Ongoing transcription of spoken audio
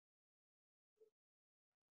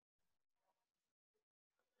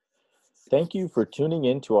Thank you for tuning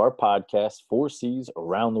in to our podcast, Four Cs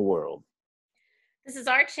Around the World. This is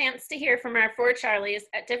our chance to hear from our four Charlies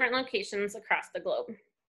at different locations across the globe.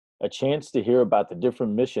 A chance to hear about the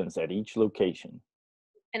different missions at each location.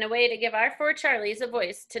 And a way to give our four Charlies a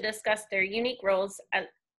voice to discuss their unique roles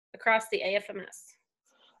across the AFMS.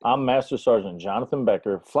 I'm Master Sergeant Jonathan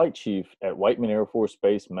Becker, Flight Chief at Whiteman Air Force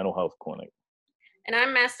Base Mental Health Clinic. And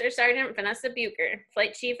I'm Master Sergeant Vanessa Bucher,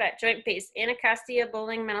 Flight Chief at Joint Base Anacostia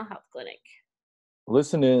Bowling Mental Health Clinic.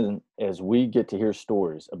 Listen in as we get to hear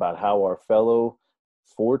stories about how our fellow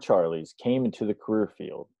four Charlies came into the career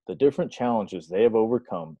field, the different challenges they have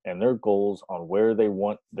overcome, and their goals on where they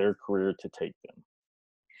want their career to take them.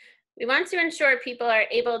 We want to ensure people are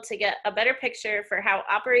able to get a better picture for how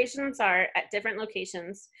operations are at different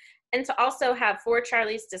locations, and to also have four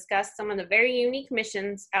Charlies discuss some of the very unique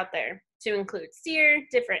missions out there, to include SEER,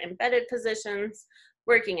 different embedded positions,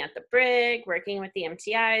 working at the brig, working with the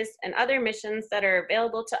MTIs, and other missions that are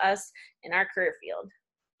available to us in our career field.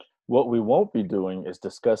 What we won't be doing is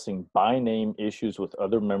discussing by name issues with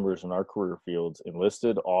other members in our career fields,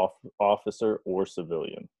 enlisted, officer, or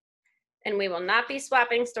civilian. And we will not be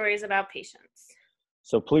swapping stories about patients.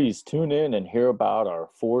 So please tune in and hear about our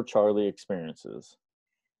four Charlie experiences.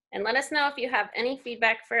 And let us know if you have any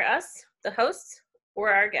feedback for us, the hosts,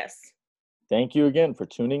 or our guests. Thank you again for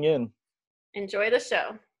tuning in. Enjoy the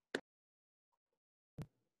show.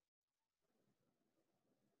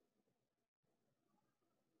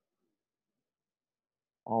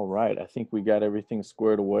 All right, I think we got everything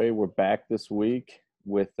squared away. We're back this week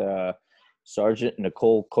with Sergeant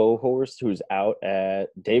Nicole Cohorst, who's out at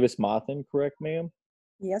Davis-Monthan, correct, ma'am?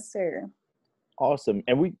 Yes, sir. Awesome.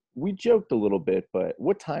 And we joked a little bit, but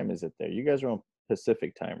what time is it there? You guys are on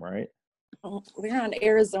Pacific time, right? We're on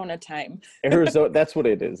Arizona time. Arizona, that's what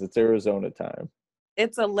it is. It's Arizona time.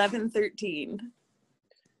 It's 11:13.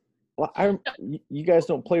 Well, you guys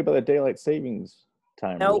don't play by the daylight savings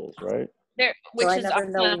time rules, right? Which so I is never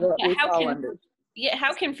know what we fall under. Yeah,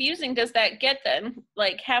 how confusing does that get then?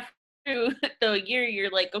 Like half through the year,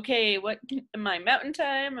 you're like, okay, what am I? Mountain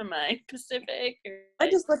time? Am I Pacific? I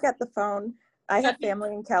just look at the phone. I have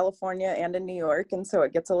family in California and in New York, and so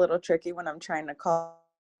it gets a little tricky when I'm trying to call.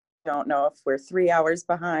 I don't know if we're 3 hours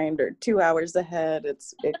behind or 2 hours ahead.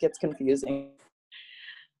 It gets confusing.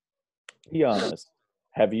 Be honest.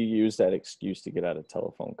 Have you used that excuse to get out of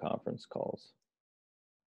telephone conference calls?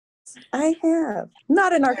 I have.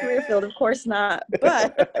 Not in our career field, of course not,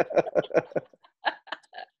 but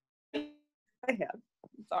I have.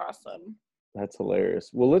 It's awesome. That's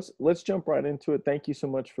hilarious. Well, let's jump right into it. Thank you so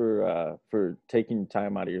much for taking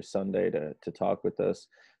time out of your Sunday to talk with us.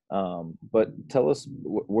 But tell us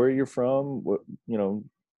where you're from, what,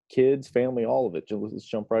 kids, family, all of it. Let's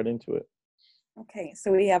jump right into it. Okay,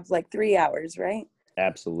 so we have like 3 hours, right?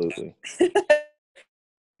 Absolutely.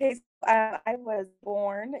 Okay, I was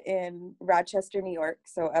born in Rochester, New York,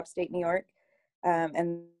 so upstate New York,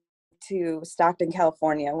 and to Stockton,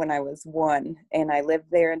 California when I was 1, and I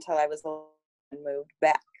lived there until I was 11 and moved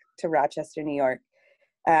back to Rochester, New York,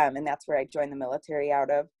 and that's where I joined the military out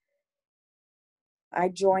of. I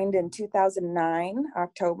joined in 2009,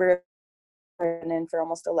 October, and in for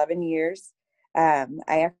almost 11 years. I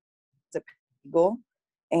actually was a Eagle,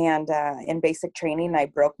 and in basic training, I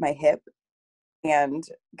broke my hip and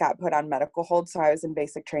got put on medical hold. So I was in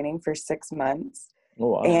basic training for 6 months. Oh,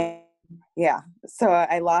 wow. And yeah, so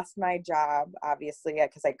I lost my job, obviously,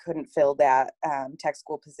 because I couldn't fill that tech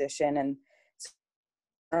school position,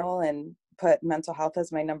 and put mental health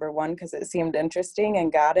as my number one because it seemed interesting,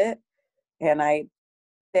 and got it. And I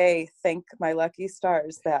thank my lucky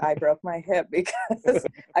stars that I broke my hip, because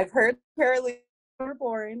I've heard paralegals are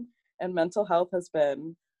boring, and mental health has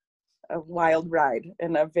been a wild ride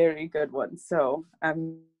and a very good one. So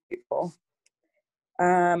I'm grateful.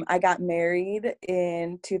 I got married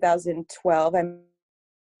in 2012. I'm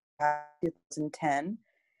 2010.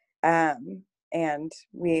 And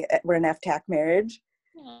we're an FTAC marriage.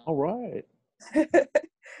 All right.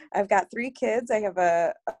 I've got 3 kids. I have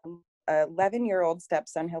a 11-year-old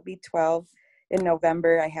stepson. He'll be 12 in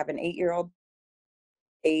November. I have an 8-year-old,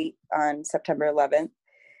 8 on September 11th.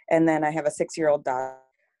 And then I have a 6-year-old daughter.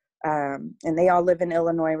 And they all live in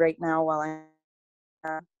Illinois right now while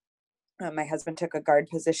my husband took a guard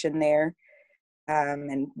position there.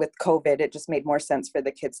 And with COVID, it just made more sense for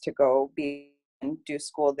the kids to go and do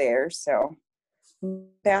school there. So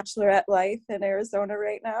bachelorette life in Arizona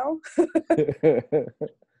right now.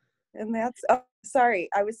 And that's, I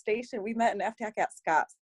was stationed. We met in FTAC at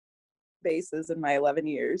Scott's bases in my 11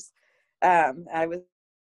 years. In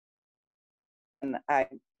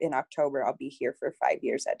October, I'll be here for 5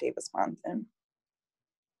 years at Davis-Monthan.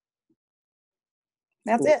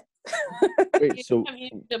 That's it. Wait, so Have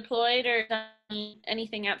you deployed or done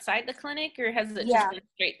anything outside the clinic, or has it just Yeah. been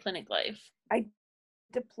straight clinic life? I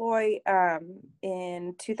deploy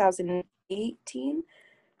in 2018.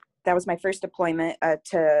 That was my first deployment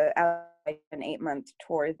to an 8-month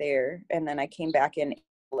tour there, and then I came back in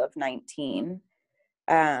April of 19.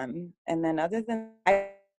 And then other than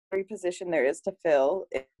every position there is to fill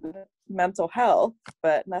in mental health,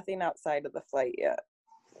 but nothing outside of the flight yet.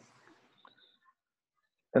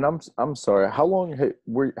 and I'm sorry, how long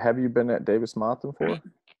have you been at Davis Monthan for?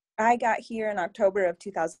 I got here in October of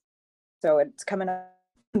 2000, so it's coming up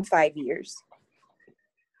in 5 years.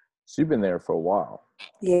 So you've been there for a while.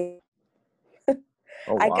 Yeah.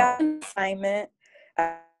 Oh, I wow. got an assignment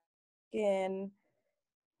in,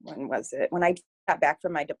 when was it? When I got back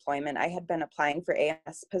from my deployment, I had been applying for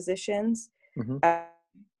AMS positions, Mm-hmm.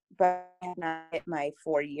 but I had not hit my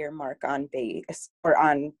 4-year mark on base or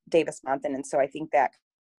on Davis Monthan, and so I think that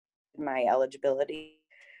my eligibility.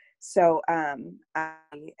 So I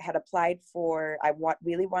had applied for,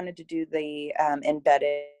 really wanted to do the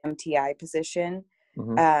embedded MTI position,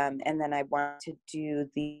 Mm-hmm. and then I wanted to do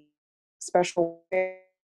the special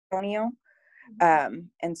Antonio.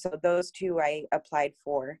 And so those two I applied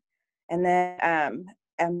for. And then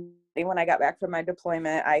and when I got back from my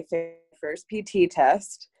deployment, I failed the first PT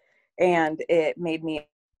test, and it made me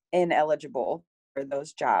ineligible for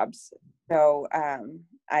those jobs. So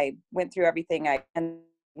I went through everything. I ended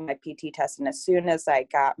my PT test, and as soon as I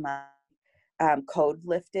got my code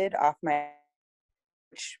lifted off my,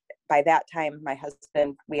 which by that time my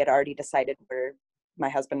husband, we had already decided where my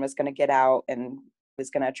husband was going to get out and was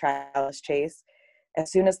going to try Alice Chase. As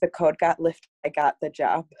soon as the code got lifted, I got the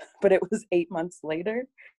job, but it was 8 months later.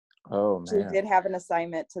 Oh, We man. did have an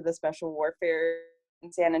assignment to the special warfare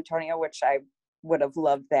in San Antonio, which I would have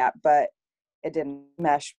loved that, but it didn't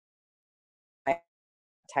mesh my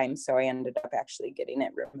time, so I ended up actually getting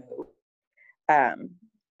it removed.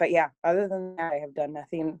 But yeah, other than that, I have done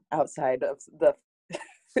nothing outside of the.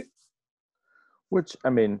 Which, I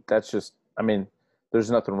mean,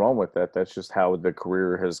 there's nothing wrong with that. That's just how the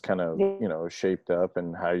career has kind of, shaped up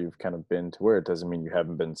and how you've kind of been to where. It doesn't mean you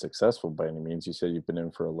haven't been successful by any means. You said you've been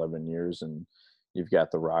in for 11 years and you've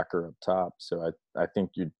got the rocker up top. So I think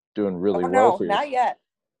you're doing really well for yourself. Not yet.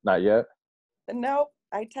 Not yet? No,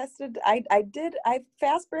 I tested. I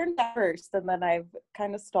fast burned at first, and then I've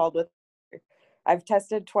kind of stalled with. I've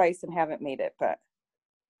tested twice and haven't made it, but.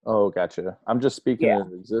 Oh, gotcha. I'm just speaking Yeah.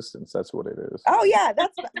 into existence. That's what it is. Oh yeah,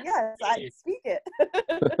 yes, I speak it.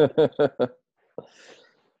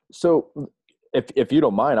 So if you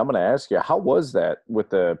don't mind, I'm going to ask you, how was that with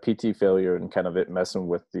the PT failure and kind of it messing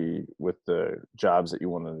with the jobs that you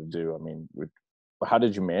wanted to do? I mean, how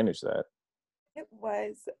did you manage that? It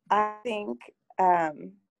was, I think,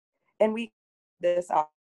 and we this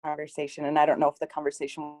conversation, and I don't know if the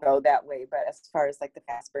conversation will go that way, but as far as like the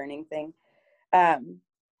fast burning thing,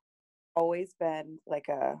 always been like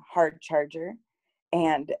a hard charger,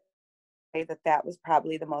 and I say that was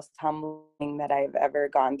probably the most humbling that I've ever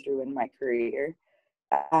gone through in my career.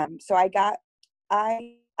 So I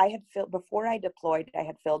had filled, before I deployed, I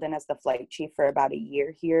had filled in as the flight chief for about a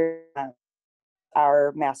year here.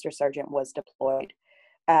 Our master sergeant was deployed,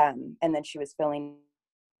 and then she was filling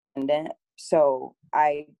in. So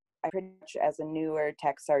I pretty much, as a newer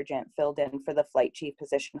tech sergeant, filled in for the flight chief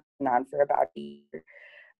position on for about a year.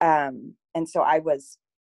 And so I was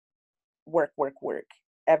work,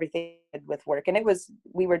 everything with work. And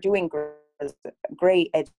we were doing great.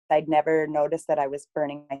 I'd never noticed that I was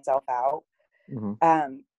burning myself out.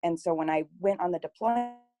 Mm-hmm. And so when I went on the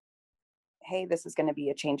deployment, hey, this is going to be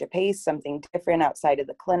a change of pace, something different outside of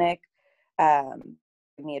the clinic.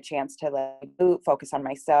 Give me a chance to focus on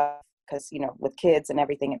myself, because, with kids and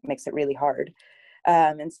everything, it makes it really hard.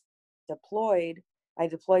 And I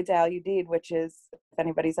deployed to Al-Udeid, which is, if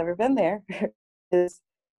anybody's ever been there, is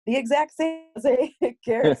the exact same as a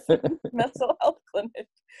garrison mental health clinic.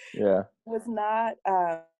 Yeah. It was not,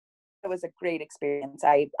 it was a great experience.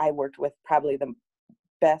 I worked with probably the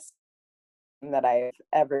best that I've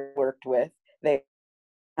ever worked with there.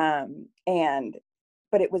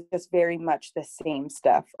 But it was just very much the same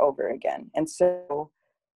stuff over again. And so,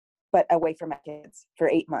 but away from my kids for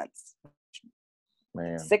 8 months.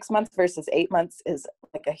 Man. 6 months versus 8 months is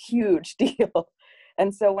like a huge deal.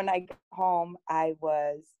 And so when I got home, I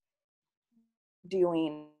was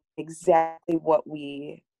doing exactly what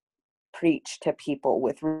we preach to people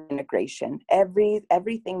with reintegration.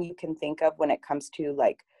 Everything you can think of when it comes to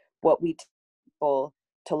like what we tell people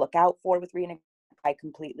to look out for with reintegration, I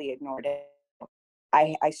completely ignored it.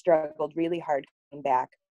 I struggled really hard coming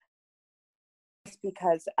back.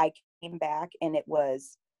 because I came back and it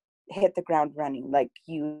was hit the ground running. Like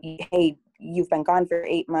hey, you've been gone for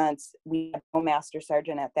 8 months. We had no master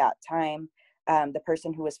sergeant at that time. The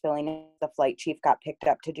person who was filling in the flight chief got picked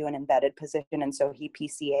up to do an embedded position, and so he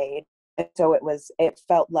PCA'd. And so it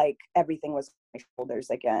felt like everything was on my shoulders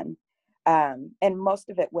again. And most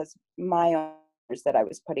of it was my own that I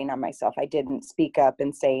was putting on myself. I didn't speak up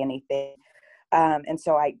and say anything. And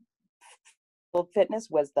so fitness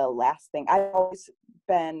was the last thing. I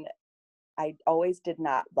always did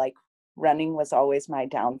not like running, was always my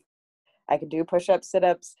down. I could do push-ups,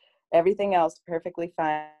 sit-ups, everything else perfectly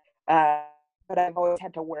fine. But I've always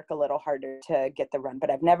had to work a little harder to get the run, but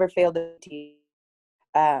I've never failed a PT.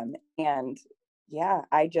 And yeah,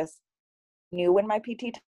 I just knew when my PT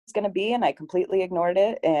was going to be, and I completely ignored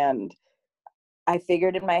it. And I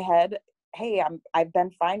figured in my head, hey, I've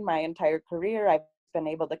been fine my entire career. I've been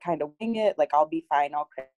able to kind of wing it. Like, I'll be fine.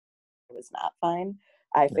 It was not fine.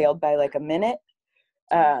 I failed by like a minute.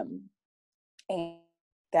 And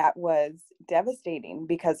that was devastating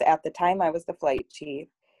because at the time I was the flight chief.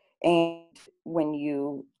 And when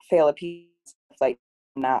you fail a PT flight,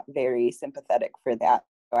 I'm not very sympathetic for that.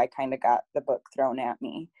 So I kind of got the book thrown at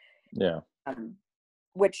me. Yeah.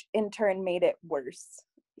 Which in turn made it worse.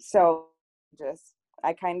 So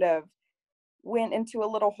I kind of went into a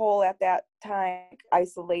little hole at that time,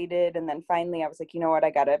 isolated. And then finally I was like, you know what,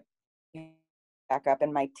 I got to back up.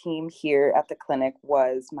 And my team here at the clinic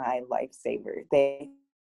was my lifesaver. They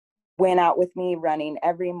went out with me running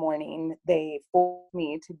every morning. They forced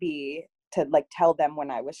me to like tell them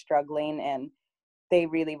when I was struggling, and they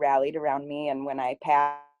really rallied around me. And when I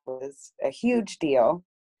passed, it was a huge deal.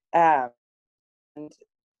 And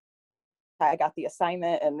I got the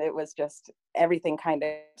assignment, and it was just everything kind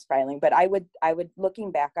of spiraling. But I would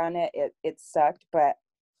looking back on it, it sucked, but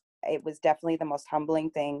it was definitely the most humbling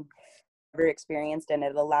thing I've ever experienced, and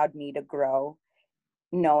it allowed me to grow,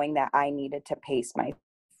 knowing that I needed to pace myself.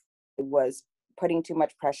 It was putting too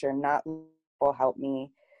much pressure, not will help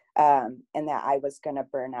me, and that I was going to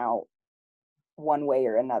burn out one way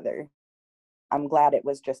or another. I'm glad it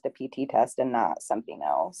was just a PT test and not something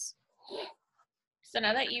else. So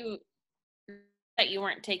now that you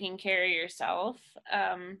weren't taking care of yourself,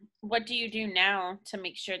 what do you do now to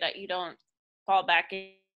make sure that you don't fall back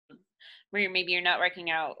in where maybe you're not working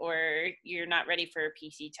out, or you're not ready for a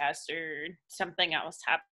PC test, or something else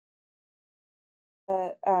happens?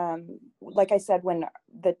 Like I said, when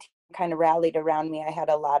the team kind of rallied around me, I had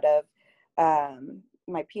a lot of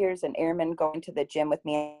my peers and airmen going to the gym with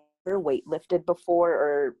me. I never weight lifted before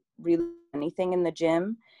or really anything in the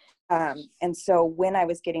gym. And so when I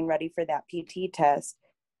was getting ready for that PT test,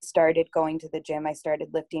 started going to the gym, I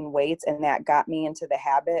started lifting weights, and that got me into the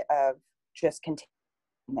habit of just continuing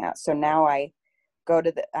that. So now I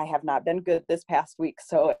have not been good this past week.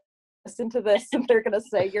 So listen to this and they're going to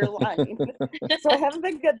say you're lying. So I haven't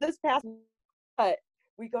been good this past week, but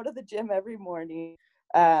we go to the gym every morning.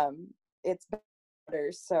 It's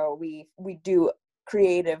better. So we do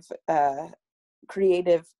creative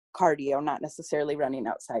cardio, not necessarily running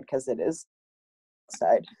outside because it is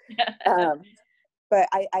outside. But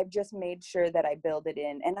I've just made sure that I build it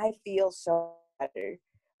in, and I feel so better.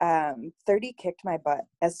 30 kicked my butt.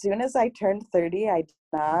 As soon as I turned 30, I did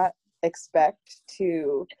not expect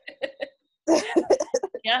to, to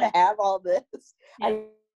have all this. I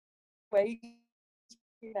waited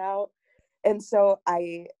out. And so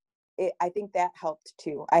I think that helped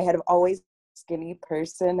too. I had always been a skinny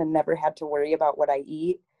person and never had to worry about what I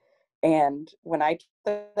eat. And when I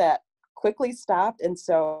that quickly stopped, and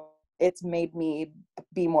so it's made me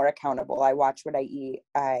be more accountable. I watch what I eat.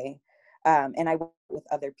 And I work with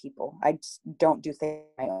other people. I just don't do things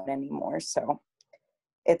on my own anymore. So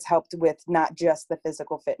it's helped with not just the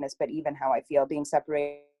physical fitness, but even how I feel. Being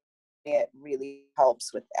separated, it really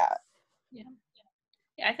helps with that. Yeah,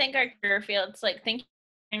 I think our career field's like, thank you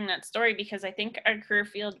for sharing that story, because I think our career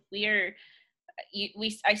field, I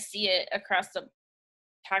see it across the,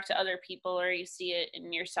 talk to other people, or you see it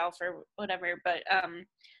in yourself or whatever, but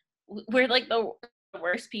we're like the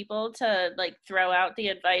worst people to like throw out the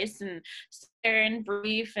advice and stare and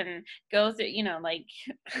brief and go through, like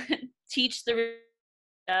teach the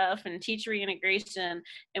stuff and teach reintegration,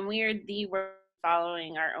 and we are the worst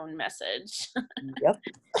following our own message. Yep.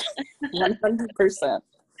 100%.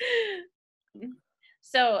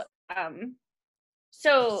 So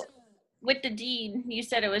so with the deed, you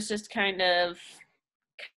said it was just kind of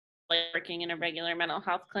like working in a regular mental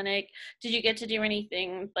health clinic. Did you get to do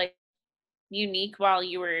anything like unique while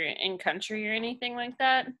you were in country or anything like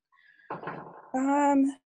that?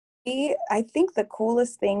 I think the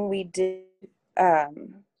coolest thing we did,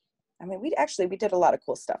 I mean, we did a lot of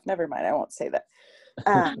cool stuff. Never mind, I won't say that.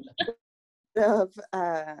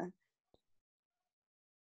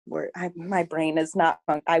 My brain is not,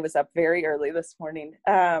 I was up very early this morning.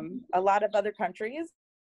 A lot of other countries,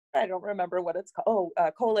 I don't remember what it's called.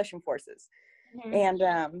 Coalition forces. Mm-hmm. And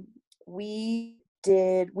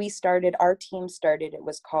our team started, it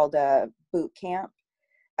was called a boot camp.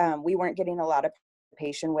 We weren't getting a lot of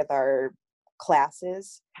participation with our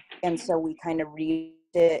classes. And so we kind of read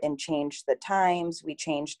it and changed the times. We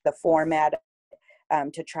changed the format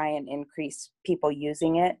to try and increase people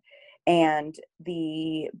using it. And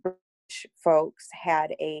the British folks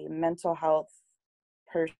had a mental health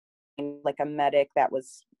person, like a medic that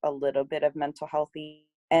was a little bit of mental healthy,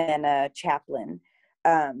 and a chaplain.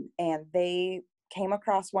 And they came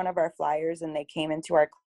across one of our flyers, and they came into our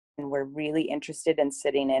class and were really interested in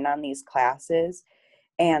sitting in on these classes.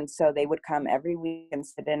 And so they would come every week and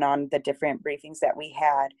sit in on the different briefings that we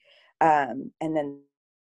had. And then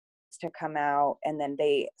to come out, and then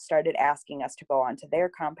they started asking us to go onto their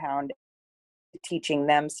compound, teaching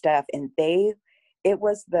them stuff. And it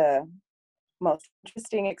was the most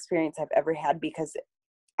interesting experience I've ever had, because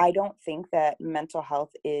I don't think that mental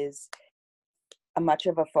health is much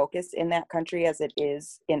of a focus in that country as it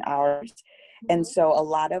is in ours. And so a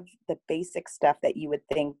lot of the basic stuff that you would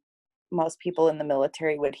think most people in the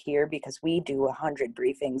military would hear, because we do 100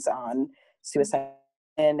 briefings on suicide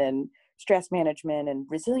and stress management and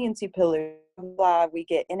resiliency pillars, blah, we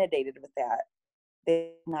get inundated with that.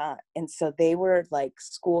 They're not. And so they were like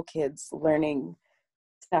school kids learning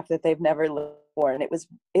stuff that they've never learned before. And it was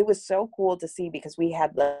so cool to see, because we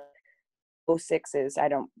had the 06s. I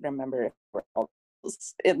don't remember if we're all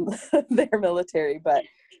in their military, but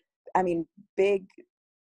I mean, big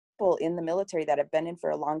people in the military that have been in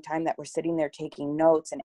for a long time that were sitting there taking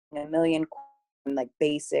notes and a million like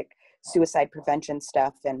basic suicide prevention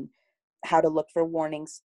stuff and how to look for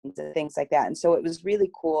warnings and things like that. And so it was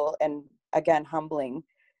really cool, and again, humbling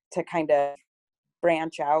to kind of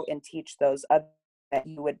branch out and teach those other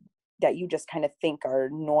that you just kind of think are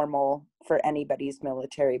normal for anybody's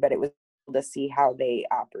military, but it was cool to see how they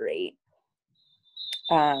operate.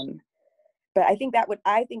 But I think that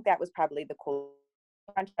was probably the coolest.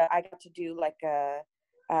 I got to do like a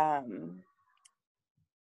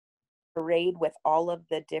parade with all of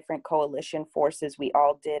the different coalition forces. We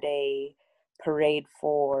all did a parade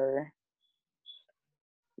for,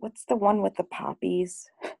 what's the one with the poppies?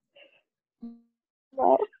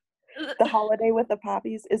 Well, the holiday with the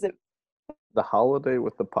poppies. Is it the holiday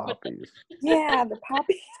with the poppies? Yeah, the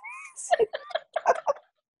poppies.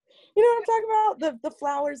 You know what I'm talking about? The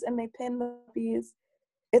flowers, and they pin the poppies.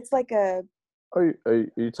 It's like a. Are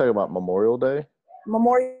you talking about Memorial Day?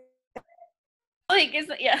 Memorial. Like, is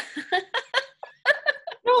it? Yeah.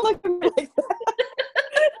 Don't look at me like that.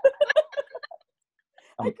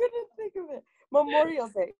 I couldn't think of it. Memorial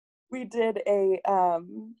Day. We did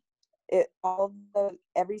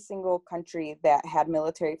every single country that had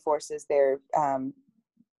military forces there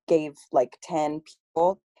gave like 10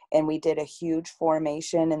 people, and we did a huge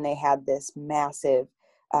formation, and they had this massive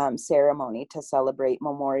ceremony to celebrate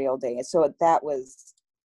Memorial Day. So that was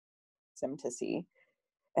awesome to see.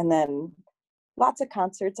 And then lots of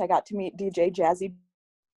concerts. I got to meet DJ Jazzy,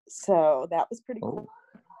 so that was pretty cool.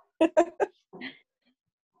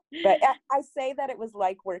 But I say that it was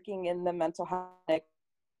like working in the mental health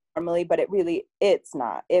normally, but it's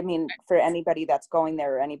not. I mean, for anybody that's going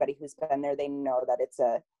there or anybody who's been there, they know that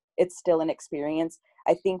it's still an experience.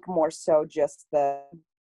 I think more so just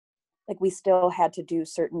we still had to do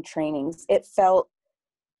certain trainings.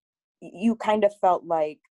 You kind of felt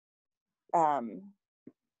like,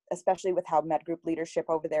 especially with how med group leadership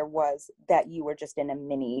over there was, that you were just in a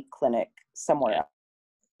mini clinic somewhere else.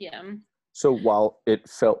 Yeah. So while it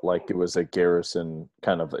felt like it was a garrison,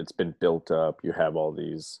 kind of, it's been built up, you have all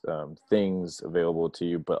these things available to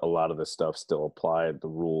you, but a lot of the stuff still applied, the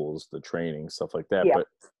rules, the training, stuff like that. Yeah. But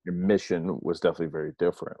your mission was definitely very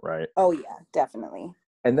different, right? Oh yeah, definitely.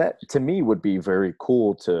 And that, to me, would be very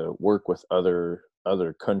cool to work with other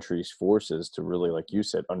countries' forces to really, like you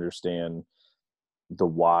said, understand the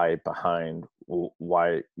why behind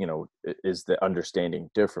why, is the understanding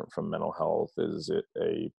different from mental health? Is it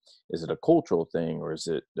a cultural thing, or is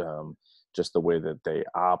it just the way that they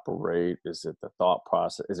operate? Is it the thought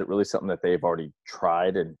process? Is it really something that they've already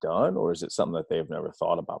tried and done, or is it something that they've never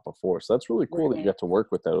thought about before? So that's really cool that you get to work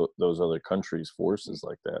with those other countries' forces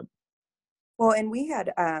like that. Well, and we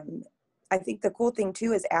had, I think the cool thing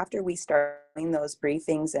too is after we started doing those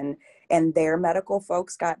briefings and their medical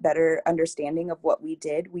folks got better understanding of what we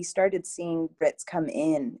did, we started seeing Brits come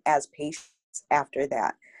in as patients after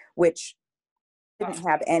that, which didn't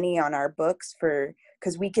have any on our books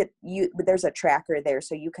because there's a tracker there,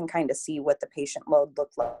 so you can kind of see what the patient load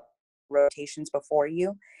looked like rotations before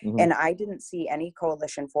you. Mm-hmm. And I didn't see any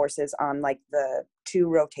coalition forces on like the 2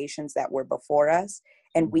 rotations that were before us.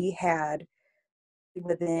 And we had,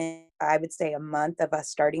 within, I would say, a month of us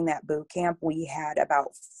starting that boot camp, we had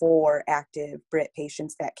about 4 active Brit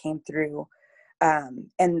patients that came through.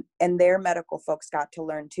 And their medical folks got to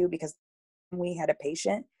learn too, because when we had a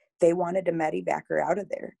patient, they wanted to medevac her out of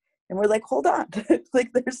there. And we're like, hold on,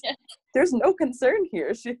 like there's no concern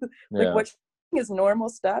here. Like what is normal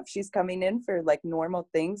stuff. She's coming in for like normal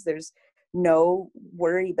things. There's no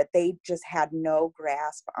worry, but they just had no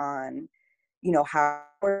grasp on, how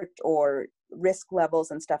it worked or risk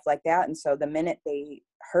levels and stuff like that. And so the minute they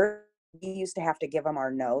heard, we used to have to give them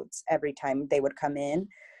our notes every time they would come in.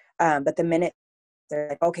 But the minute they're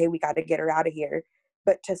like, okay, we got to get her out of here.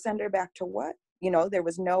 But to send her back to what? There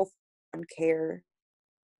was no care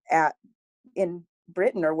in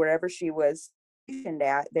Britain or wherever she was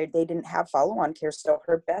at. They didn't have follow-on care, so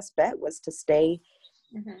her best bet was to stay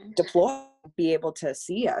deployed, be able to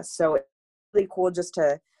see us. So it's really cool just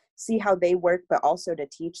to see how they work, but also to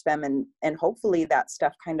teach them, and hopefully that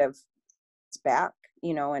stuff kind of is back,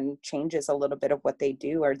 and changes a little bit of what they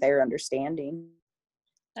do or their understanding.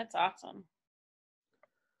 That's awesome.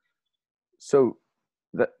 So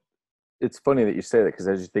it's funny that you say that, because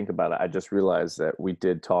as you think about it, I just realized that we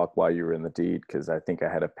did talk while you were in the deed, because I think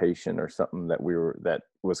I had a patient or something that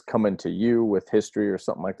was coming to you with history or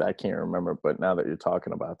something like that. I can't remember, but now that you're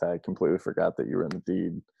talking about that, I completely forgot that you were in the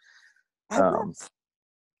deed.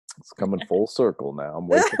 It's coming full circle now. I'm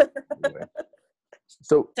waiting. Anyway.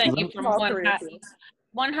 So thank you from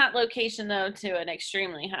one hot location though to an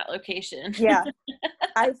extremely hot location. Yeah,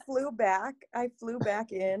 I flew back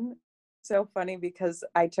in. So funny, because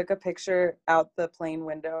I took a picture out the plane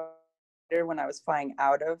window when I was flying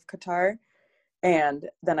out of Qatar, and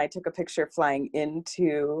then I took a picture flying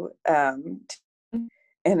into and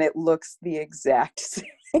it looks the exact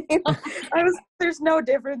same. There's no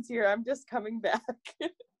difference here. I'm just coming back.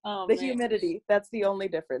 Humidity, that's the only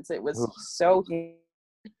difference. It was so humid.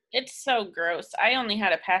 It's so gross. I only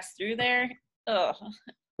had to pass through there. Ugh,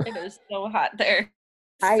 it is so hot there.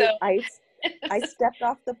 I stepped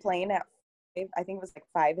off the plane at, I think it was like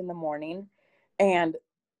 5 a.m, and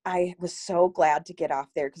I was so glad to get off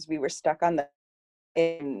there, because we were stuck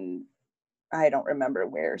in I don't remember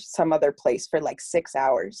where, some other place for like 6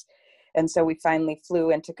 hours. And so we finally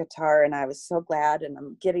flew into Qatar, and I was so glad, and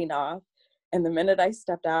I'm getting off. And the minute I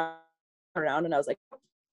stepped out around, and I was like,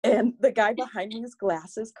 and the guy behind me's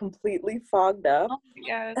glasses completely fogged up. Oh my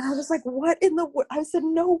gosh. And I was like, what in the world? I said,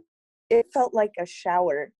 no, it felt like a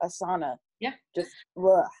shower, a sauna. Yeah. Just,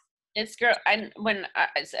 ugh. It's gross. I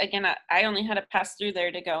only had to pass through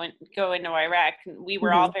there to go into Iraq. We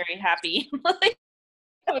were all very happy. Like,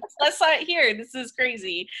 let's not here. This is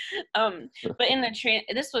crazy. But in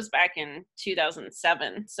this was back in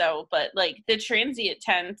 2007. So, but like the transient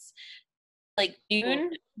tents, like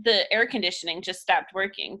June, the air conditioning just stopped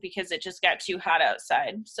working because it just got too hot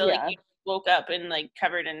outside. So like you woke up and like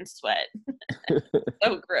covered in sweat.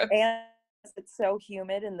 So gross. And it's so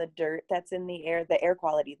humid, and the dirt that's in the air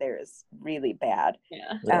quality there is really bad.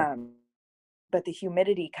 Yeah. But the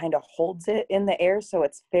humidity kind of holds it in the air, so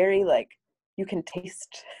it's very like you can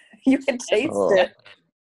taste it.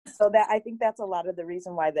 So that, I think that's a lot of the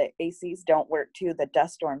reason why the ACs don't work too. The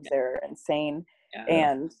dust storms there are insane.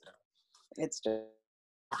 And it's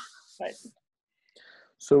just.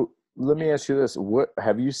 So let me ask you this: what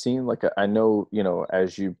have you seen? Like, I know,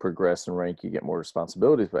 as you progress in rank, you get more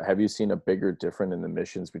responsibilities. But have you seen a bigger difference in the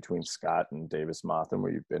missions between Scott and Davis-Monthan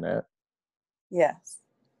where you've been at? Yes,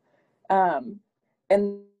 and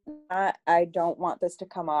I don't want this to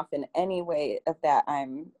come off in any way of that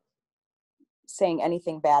I'm saying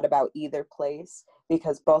anything bad about either place,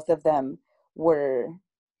 because both of them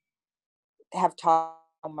have taught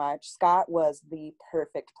so much. Scott was the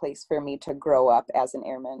perfect place for me to grow up as an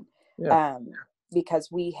airman. Because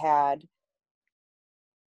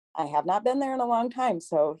I have not been there in a long time,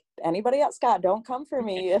 so anybody at Scott, don't come for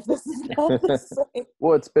me if this is not the same.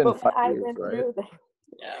 Well, it's been 5 years, right?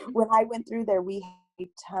 When I went through there, we had a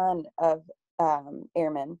ton of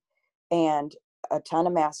airmen and a ton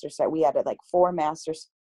of master set. We had like 4 masters,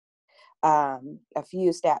 a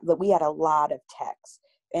few staff, but we had a lot of techs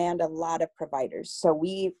and a lot of providers. So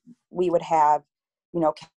we would have,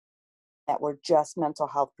 that were just mental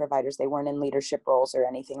health providers. They weren't in leadership roles or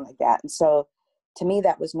anything like that. And so to me,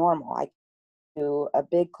 that was normal. I do a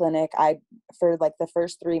big clinic. For like the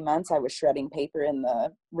first 3 months, I was shredding paper in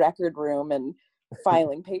the record room and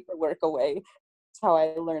filing paperwork away. That's how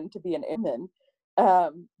I learned to be an airman.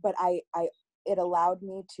 But it allowed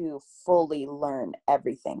me to fully learn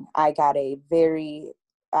everything. I got a very,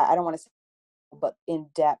 I don't want to say, but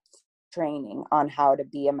in-depth training on how to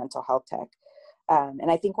be a mental health tech.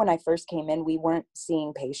 And I think when I first came in, we weren't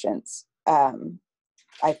seeing patients.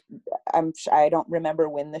 I don't remember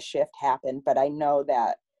when the shift happened, but I know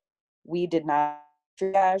that we did not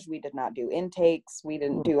triage, we did not do intakes, we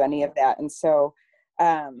didn't do any of that. And so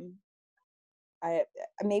I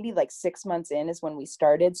maybe like 6 months in is when we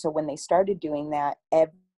started. So when they started doing that,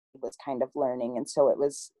 everybody was kind of learning. And so it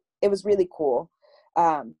was really cool.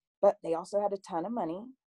 But they also had a ton of money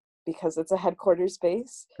because it's a headquarters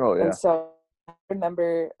space. Oh yeah. And so I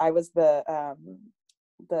remember I was the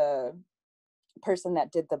person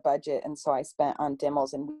that did the budget. And so I spent on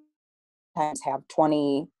demos, and we sometimes have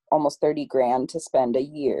 20, almost 30 grand to spend a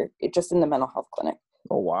year just in the mental health clinic.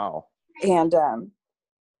 Oh, wow.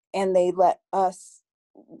 And they let us,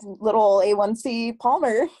 little A1C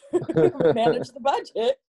Palmer, manage the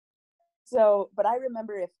budget. So, but I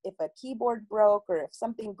remember if a keyboard broke or if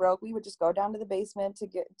something broke, we would just go down to the basement to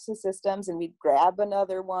get to systems, and we'd grab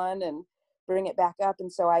another one and bring it back up.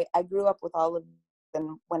 And so I grew up with all of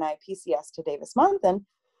them. When I PCS to Davis-Monthan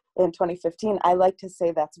in 2015, I like to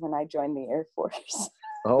say that's when I joined the Air Force.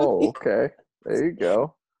 Oh, okay. There you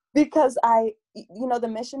go. Because the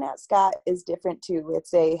mission at Scott is different too.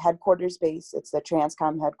 It's a headquarters base. It's the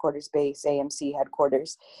Transcom headquarters base, AMC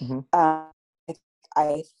headquarters. Mm-hmm.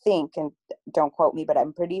 I think, and don't quote me, but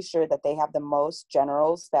I'm pretty sure that they have the most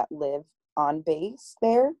generals that live on base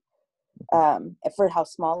there, for how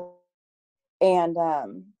small. And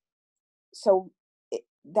so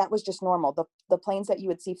that was just normal. The planes that you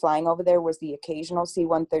would see flying over there was the occasional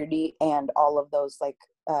C-130 and all of those like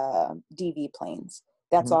DV planes.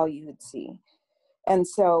 That's all you would see. And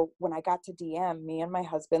so when I got to DM, me and my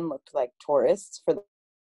husband looked like tourists for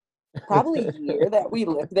probably a year that we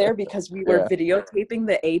lived there, because we were videotaping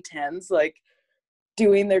the A-10s, like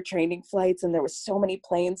doing their training flights, and there was so many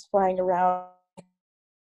planes flying around.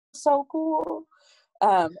 So cool.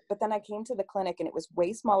 But then I came to the clinic, and it was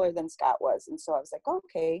way smaller than Scott was. And so I was like,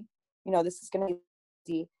 okay, this is going to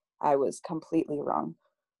be easy. I was completely wrong.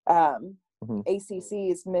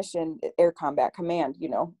 ACC's mission, Air Combat Command,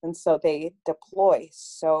 and so they deploy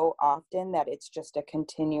so often that it's just a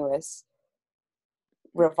continuous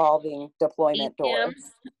revolving deployment door.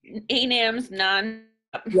 ANAMs,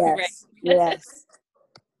 Yes, right. yes.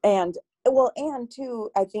 And too,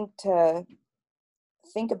 I think to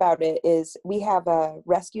think about it is we have a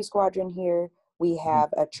rescue squadron here. We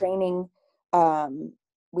have a training,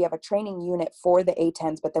 unit for the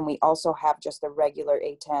A-10s, but then we also have just a regular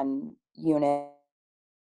A-10 unit.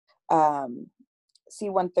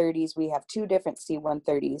 C-130s, we have 2 different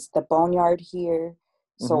C-130s. The Boneyard here,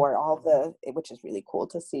 so are all which is really cool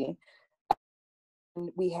to see.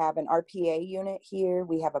 And we have an RPA unit here.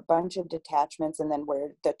 We have a bunch of detachments, and then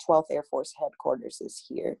where the 12th Air Force headquarters is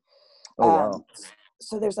here. Oh, wow.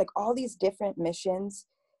 So there's like all these different missions,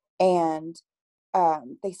 and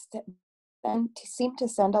they seem to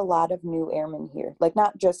send a lot of new airmen here, like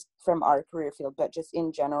not just from our career field, but just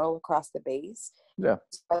in general across the base. Yeah.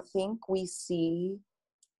 So I think we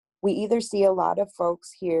either see a lot of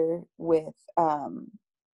folks here with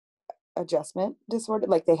adjustment disorder,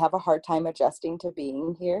 like they have a hard time adjusting to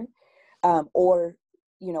being here, or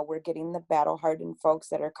we're getting the battle hardened folks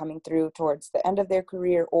that are coming through towards the end of their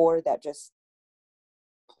career, or that just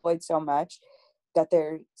deployed so much that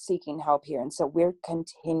they're seeking help here. And so we're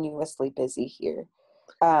continuously busy here,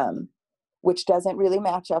 which doesn't really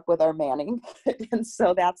match up with our manning. And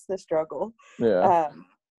so that's the struggle. Yeah.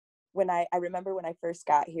 When I remember when I first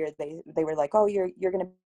got here, they were like, oh, you're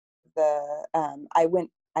going to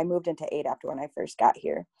I moved into ADAPT when I first got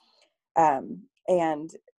here. And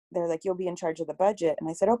they're like, you'll be in charge of the budget. And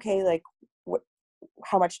I said, okay, like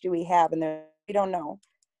how much do we have? And we don't know.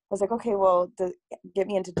 I was like, okay, well, get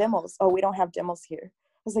me into demos. Oh, we don't have demos here.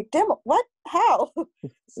 I was like, demo, what? How?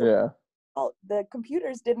 So, the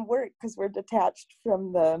computers didn't work because we're detached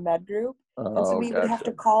from the med group. And so we would have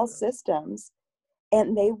to call systems,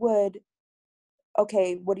 and they would,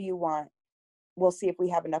 okay, what do you want? We'll see if we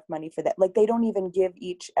have enough money for that. Like, they don't even give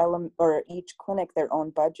each element or each clinic their own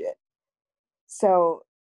budget. So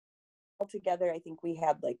altogether, I think we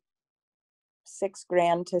had like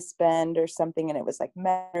 $6,000 to spend or something, and it was like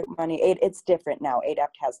money. It's different now.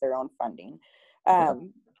 ADAPT has their own funding,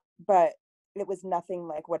 but it was nothing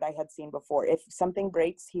like what I had seen before. If something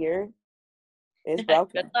breaks here, it's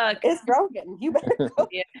broken. Good luck. It's broken. You better go.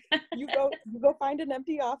 You go find an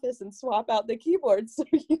empty office and swap out the keyboard so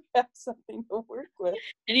you have something to work with.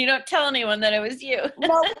 And you don't tell anyone that it was you.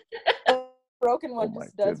 No. broken Oh one my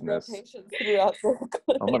just does goodness. rotations throughout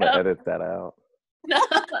the I'm going to edit that out.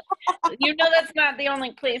 You know that's not the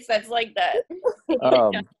only place that's like that.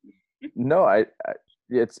 No,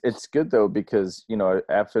 it's good though, because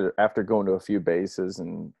after going to a few bases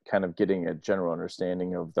and kind of getting a general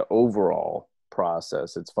understanding of the overall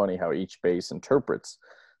process, it's funny how each base interprets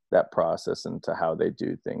that process into how they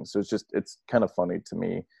do things. So it's kind of funny to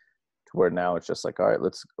me, to where now it's just like, all right,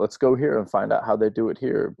 let's go here and find out how they do it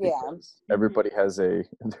here, because everybody has their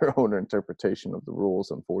own interpretation of the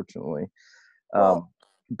rules, unfortunately.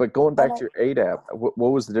 But going back to your ADAP, what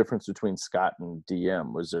was the difference between Scott and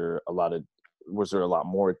DM? Was there a lot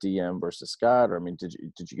more DM versus Scott? Or I mean, did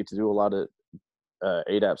you get to do a lot of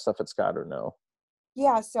ADAP stuff at Scott, or no?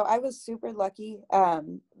 Yeah, so I was super lucky.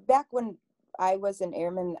 Back when I was an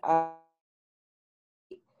airman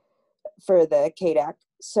for the KDAC,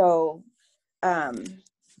 so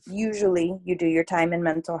usually you do your time in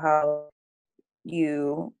mental health,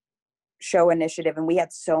 you show initiative, and we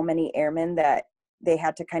had so many airmen that they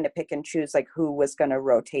had to kind of pick and choose like who was going to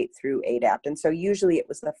rotate through ADAPT. And so usually it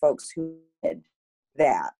was the folks who did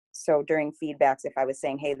that. So during feedbacks, if I was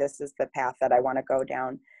saying, hey, this is the path that I want to go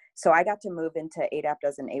down. So I got to move into ADAPT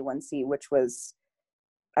as an A1C,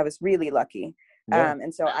 I was really lucky. Yeah.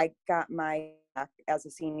 And so I got my as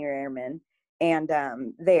a senior airman and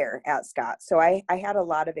there at Scott. So I had a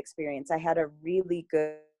lot of experience. I had a really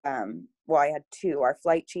good, I had two, our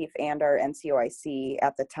flight chief and our NCOIC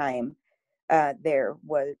at the time. There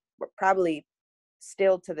was probably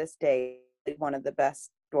still to this day one of the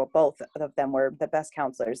best, both of them were the best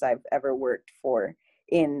counselors I've ever worked for,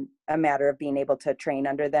 in a matter of being able to train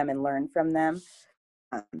under them and learn from them.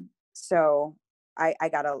 So I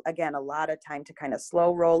got a lot of time to kind of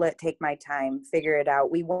slow roll it, take my time, figure it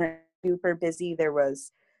out. We weren't super busy. There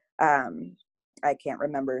was I can't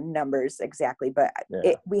remember numbers exactly, but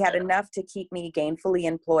we had enough to keep me gainfully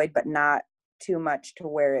employed, but not too much to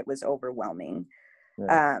where it was overwhelming.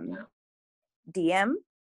 DM,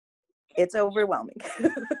 it's overwhelming.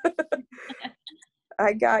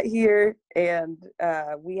 I got here and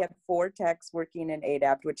we had 4 techs working in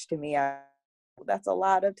ADAPT, which to me, that's a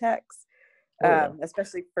lot of techs,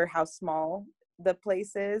 especially for how small the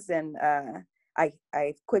place is. And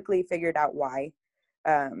I quickly figured out why.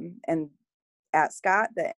 And at Scott,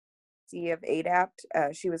 the MC of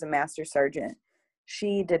ADAPT, she was a master sergeant.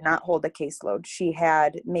 She did not hold a caseload. She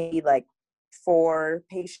had maybe like 4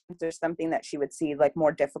 patients or something that she would see, like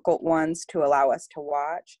more difficult ones to allow us to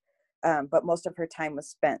watch. But most of her time was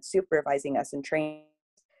spent supervising us and training.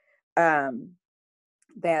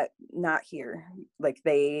 That not here. Like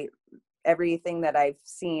everything that I've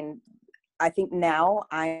seen, I think now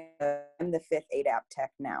I'm the 5th ADAPT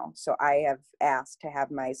tech now. So I have asked to have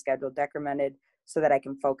my schedule decremented so that I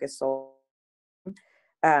can focus solely.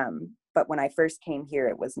 But when I first came here,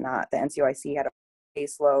 it was not. The NCOIC had a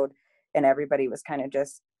caseload and everybody was kind of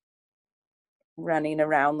just running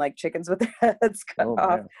around like chickens with their heads cut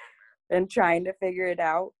off and trying to figure it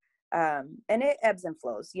out. And it ebbs and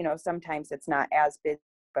flows. Sometimes it's not as big,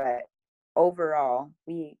 but overall,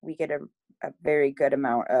 we get a very good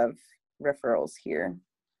amount of referrals here.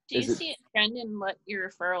 Do you see a trend in what your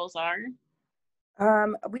referrals are?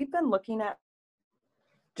 We've been looking at,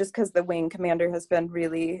 just because the wing commander has been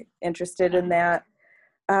really interested in that.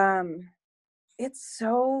 It's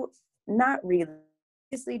so not really.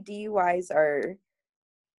 Obviously, DUIs are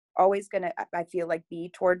always going to, I feel like, be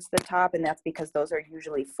towards the top, and that's because those are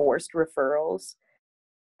usually forced referrals.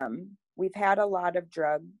 We've had a lot of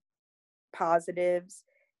drug positives,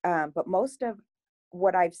 but most of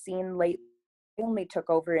what I've seen lately, I only took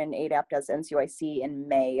over in ADAPT as NCOIC in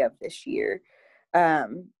May of this year.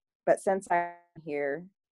 But since I'm here,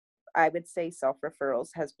 I would say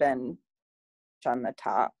self-referrals has been on the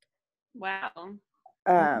top. Wow.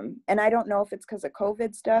 And I don't know if it's because of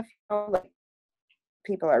COVID stuff, like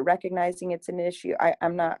people are recognizing it's an issue.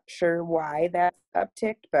 I'm not sure why that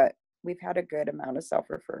upticked, but we've had a good amount of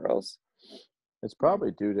self-referrals. It's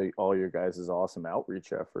probably due to all your guys' awesome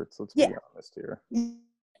outreach efforts. Let's be honest here.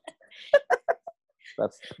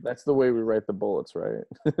 That's the way we write the bullets, right?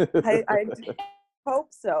 I hope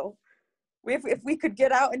so. If we could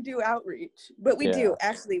get out and do outreach, but we do.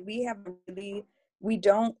 Actually, we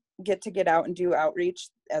don't get out and do outreach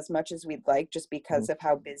as much as we'd like, just because of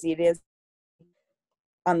how busy it is.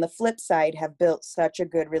 On the flip side, have built such a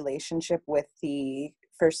good relationship with the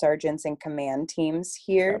first sergeants and command teams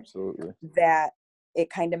here. Absolutely. That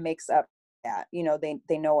it kind of makes up that,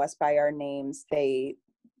 they know us by our names. They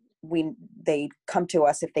come to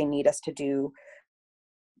us if they need us to do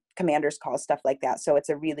commanders calls, stuff like that. So it's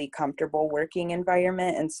a really comfortable working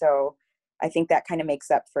environment. And so I think that kind of makes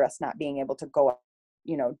up for us not being able to go,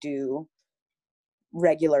 do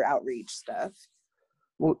regular outreach stuff.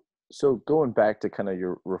 Well, so going back to kind of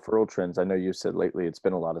your referral trends, I know you said lately it's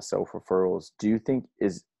been a lot of self referrals. Do you think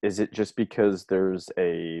is it just because there's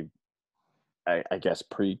I guess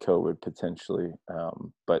pre-COVID potentially,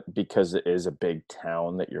 but because it is a big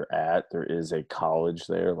town that you're at, there is a college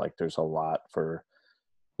there. Like there's a lot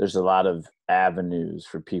of avenues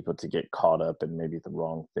for people to get caught up in maybe the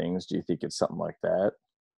wrong things. Do you think it's something like that?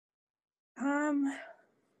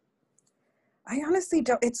 I honestly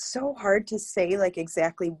don't. It's so hard to say like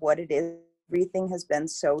exactly what it is. Everything has been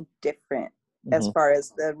so different as Hmm. far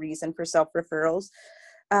as the reason for self-referrals.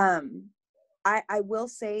 I will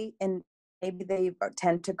say, and maybe they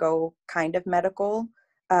tend to go kind of medical.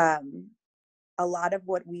 A lot of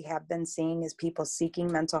what we have been seeing is people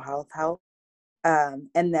seeking mental health help,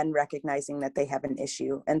 and then recognizing that they have an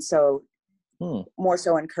issue. And so Hmm. more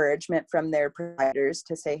so encouragement from their providers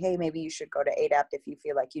to say, hey, maybe you should go to ADAPT if you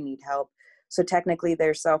feel like you need help. So technically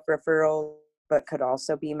they're self-referral, but could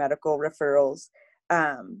also be medical referrals.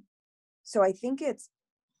 So I think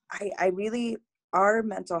I really, our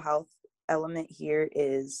mental health element here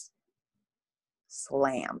is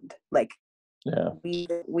slammed. Like Yeah.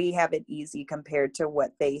 we have it easy compared to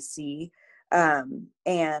what they see. And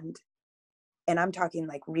I'm talking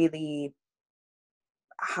like really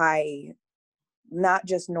high, not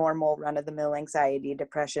just normal run-of-the-mill anxiety,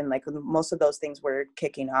 depression. Like most of those things were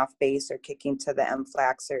kicking off base or kicking to the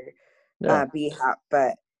MFLAX or Yeah. BHOP,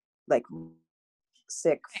 but like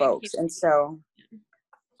sick folks. And so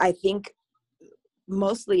I think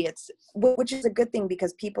mostly it's, which is a good thing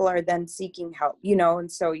because people are then seeking help,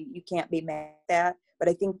 and so you can't be mad at that. But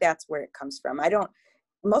I think that's where it comes from.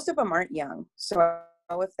 Most of them aren't young. So I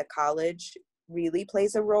don't know if the college really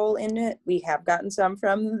plays a role in it. We have gotten some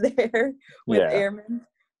from there with Yeah. airmen.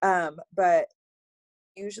 But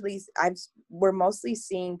usually we're mostly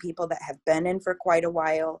seeing people that have been in for quite a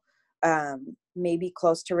while, maybe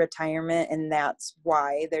close to retirement, and that's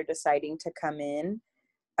why they're deciding to come in.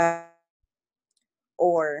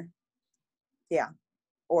 Or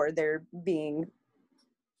they're being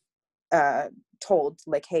told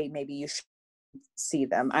like, hey, maybe you should see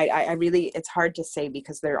them. I really, it's hard to say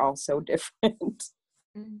because they're all so different.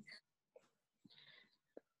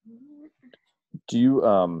 Do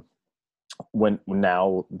you when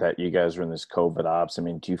now that you guys are in this COVID ops, I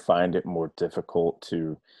mean, do you find it more difficult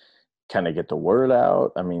to kind of get the word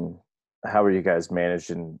out? I mean, how are you guys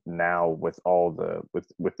managing now with all the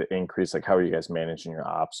with the increase? Like, how are you guys managing your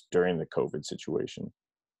ops during the COVID situation?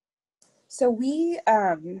 So we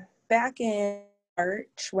back in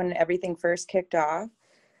March when everything first kicked off,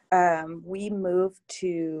 we moved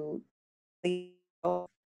to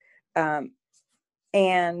um,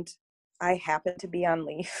 and I happened to be on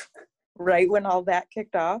leave right when all that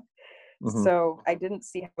kicked off. Hmm. So I didn't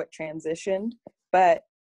see how it transitioned. But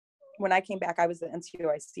when I came back, I was the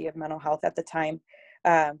NCOIC of mental health at the time.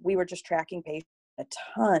 We were just tracking patients, a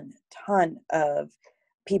ton of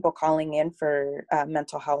people calling in for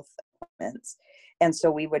mental health appointments. And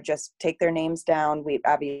so we would just take their names down. We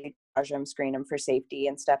obviously them, screen them for safety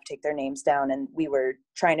and stuff, take their names down. And we were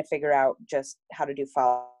trying to figure out just how to do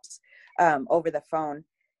follow-ups over the phone.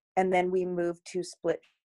 And then we moved to split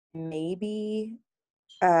maybe,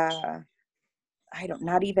 not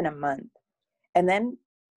even a month. And then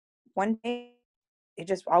one day it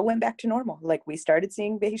just all went back to normal. Like we started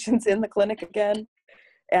seeing patients in the clinic again.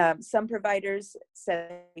 Some providers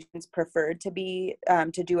said patients preferred to do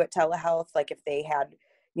it telehealth, like if they had,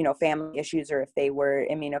 family issues or if they were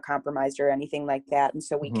immunocompromised or anything like that. And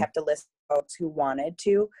so we Hmm. kept a list of folks who wanted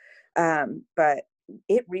to, but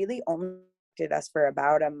it really only did us for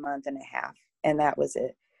about a month and a half, and that was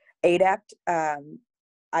it. ADAPT,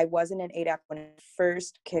 I wasn't in ADAPT when it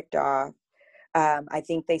first kicked off. I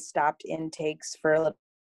think they stopped intakes for a little,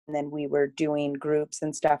 and then we were doing groups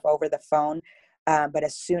and stuff over the phone. But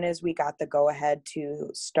as soon as we got the go-ahead to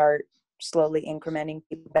start slowly incrementing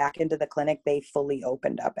people back into the clinic, they fully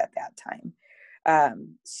opened up at that time.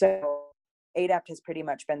 So ADAPT has pretty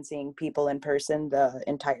much been seeing people in person the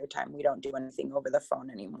entire time. We don't do anything over the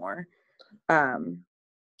phone anymore.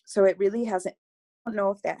 So it really hasn't, I don't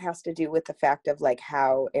know if that has to do with the fact of like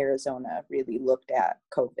how Arizona really looked at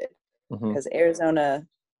COVID, Hmm. because Arizona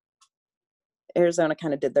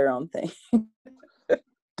kind of did their own thing.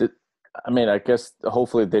 I mean, I guess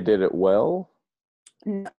hopefully they did it well.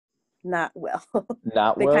 Not well.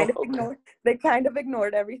 Not They well. kind of Okay.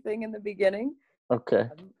 ignored everything in the beginning. Okay.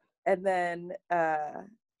 And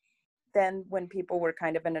then when people were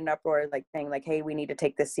kind of in an uproar, like saying like, hey, we need to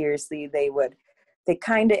take this seriously, they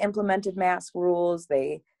kind of implemented mask rules.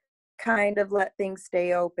 They kind of let things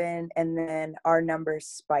stay open, and then our numbers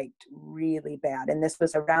spiked really bad. And this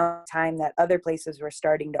was around the time that other places were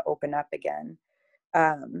starting to open up again.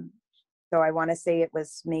 So I want to say it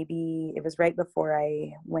was right before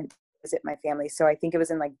I went to visit my family. So I think it was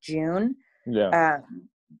in like June. Yeah.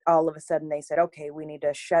 All of a sudden they said, okay, we need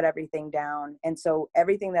to shut everything down. And so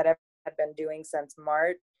everything that I had been doing since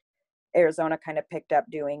March, Arizona kind of picked up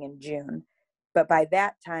doing in June. But by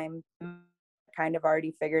that time, kind of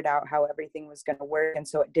already figured out how everything was going to work. And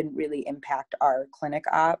so it didn't really impact our clinic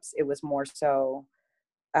ops. It was more so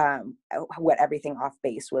what everything off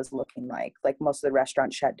base was looking like. Like most of the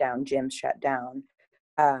restaurants shut down, gyms shut down,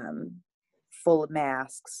 full of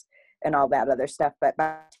masks and all that other stuff. But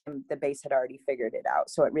by the time the base had already figured it out.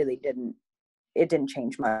 So it really didn't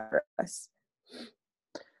change much for us.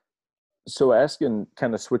 So asking,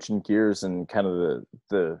 kind of switching gears and kind of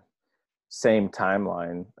the same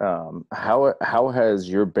timeline, how has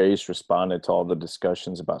your base responded to all the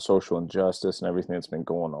discussions about social injustice and everything that's been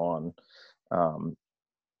going on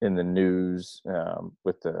in the news,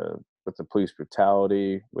 with the police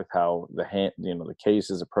brutality, with how the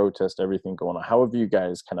cases, the protest, everything going on? How have you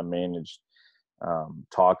guys kind of managed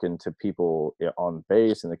talking to people on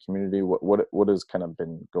base in the community? What has kind of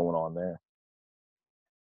been going on there?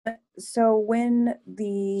 So when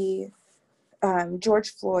the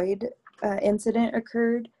George Floyd incident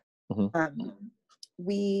occurred, Mm-hmm.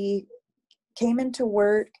 We came into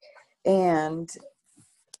work, and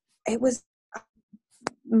it was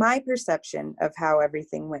my perception of how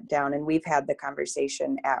everything went down. And we've had the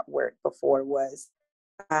conversation at work before, was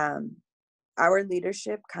our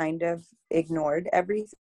leadership kind of ignored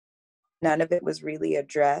everything. None of it was really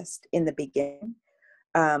addressed in the beginning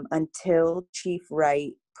until Chief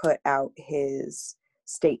Wright put out his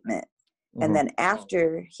statement. Mm-hmm. And then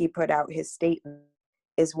after he put out his statement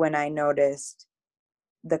is when I noticed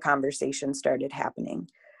the conversation started happening.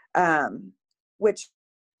 Which,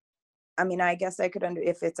 I mean, I guess I could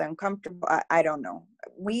if it's uncomfortable, I don't know.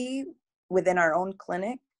 We, within our own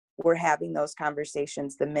clinic, were having those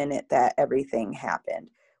conversations the minute that everything happened.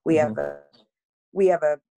 We Mm-hmm. have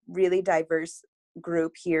a really diverse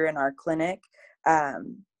group here in our clinic,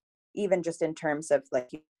 even just in terms of like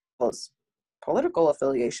people's political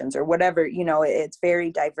affiliations or whatever, it's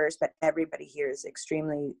very diverse, but everybody here is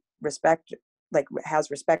extremely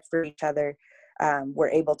has respect for each other. We're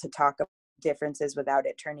able to talk about differences without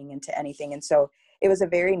it turning into anything. And so it was a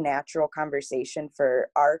very natural conversation for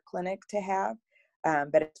our clinic to have.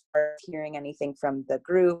 But as far as hearing anything from the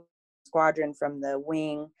group, squadron, from the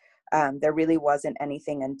wing, there really wasn't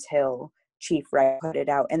anything until Chief Wright put it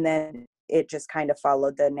out. And then it just kind of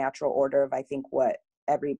followed the natural order of, I think, what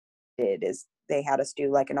everybody did is they had us do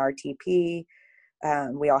like an RTP.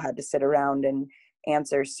 We all had to sit around and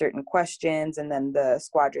answer certain questions. And then the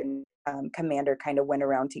squadron commander kind of went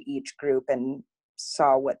around to each group and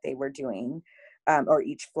saw what they were doing, or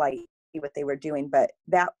each flight, what they were doing. But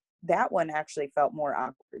that one actually felt more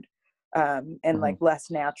awkward and like less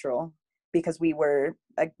natural, because we were,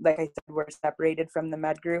 like I said, we're separated from the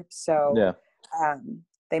med group. So Yeah.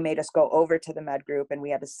 they made us go over to the med group, and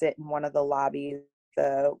we had to sit in one of the lobbies,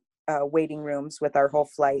 the waiting rooms with our whole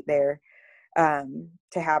flight there,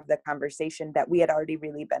 to have the conversation that we had already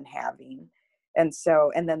really been having. And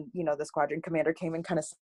then, the squadron commander came and kind of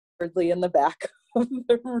awkwardly in the back of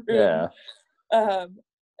the room. Yeah.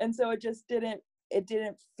 And so it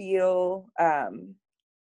didn't feel,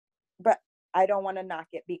 but I don't want to knock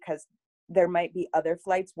it, because there might be other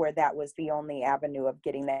flights where that was the only avenue of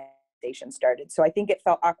getting that station started. So I think it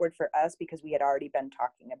felt awkward for us because we had already been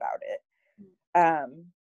talking about it.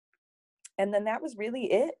 And then that was really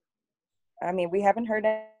it. I mean, we haven't heard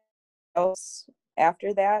anything else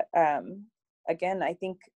after that. Again, I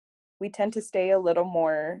think we tend to stay a little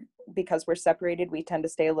more, because we're separated, we tend to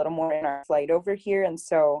stay a little more in our flight over here. And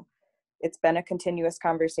so it's been a continuous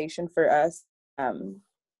conversation for us.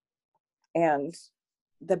 And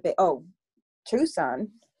Tucson.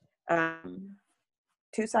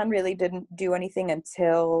 Tucson really didn't do anything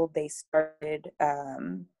until they started.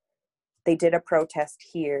 They did a protest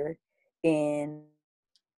here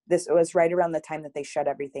this was right around the time that they shut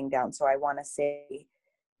everything down. So I want to say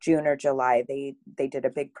June or July, they did a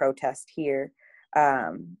big protest here.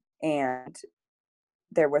 And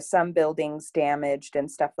there were some buildings damaged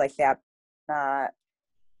and stuff like that.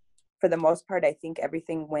 For the most part, I think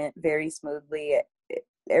everything went very smoothly.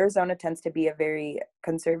 Arizona tends to be a very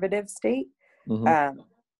conservative state. Mm-hmm.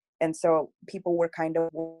 And so people were kind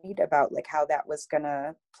of worried about like how that was going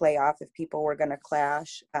to play off, if people were going to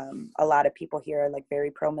clash. A lot of people here are like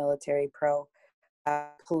very pro-military,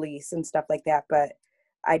 pro-police and stuff like that. But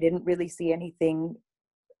I didn't really see anything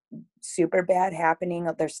super bad happening.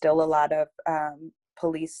 There's still a lot of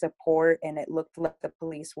police support, and it looked like the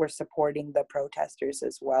police were supporting the protesters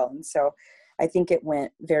as well. And so I think it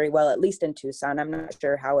went very well, at least in Tucson. I'm not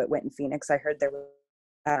sure how it went in Phoenix. I heard there was,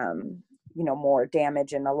 more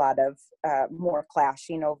damage and a lot of more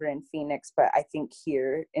clashing over in Phoenix, but I think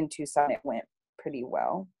here in Tucson, it went pretty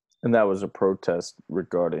well. And that was a protest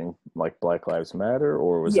regarding like Black Lives Matter,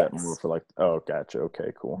 or was that more for like, oh, gotcha.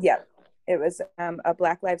 Okay, cool. Yeah. It was a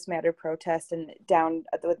Black Lives Matter protest, and down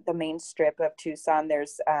the main strip of Tucson,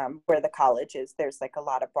 there's where the college is, there's like a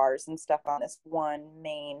lot of bars and stuff on this one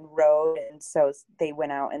main road. And so they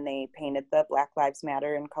went out and they painted the Black Lives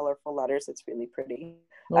Matter in colorful letters. It's really pretty.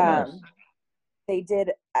 Oh, nice. They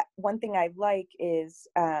did, one thing I like is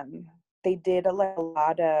they did a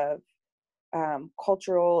lot of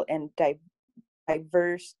cultural and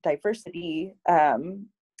diversity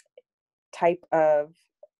type of,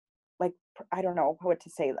 like, I don't know what to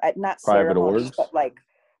say, not Private ceremonies, orgs, but like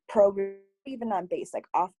program, even on base, like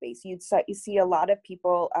off base. You see a lot of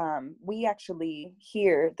people. We actually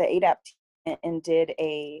here, the ADAP team, and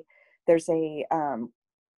there's a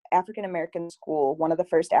African American school, one of the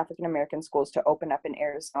first African American schools to open up in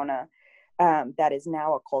Arizona, that is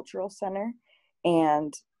now a cultural center.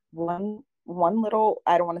 And one little,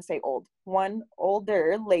 I don't want to say old, one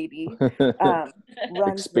older lady runs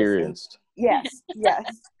experienced. Yes.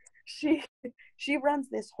 She runs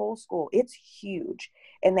this whole school. It's huge,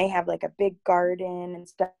 and they have like a big garden and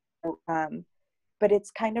stuff, but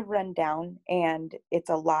it's kind of run down, and it's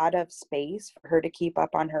a lot of space for her to keep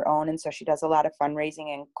up on her own. And so she does a lot of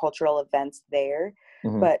fundraising and cultural events there,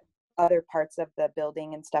 but other parts of the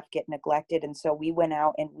building and stuff get neglected. And so we went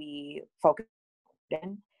out and we focused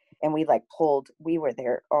in, and we were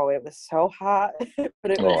there. Oh, it was so hot,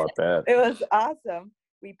 but it was awesome.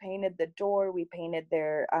 We painted the door, we painted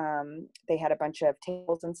their, they had a bunch of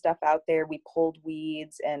tables and stuff out there. We pulled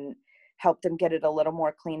weeds and helped them get it a little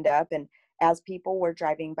more cleaned up. And as people were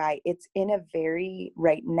driving by, it's in a very,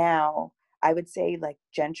 right now, I would say, like,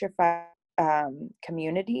 gentrified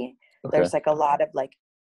community. Okay. There's like a lot of like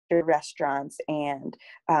restaurants and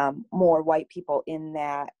more white people in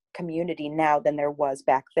that community now than there was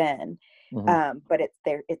back then. But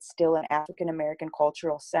it's still an African American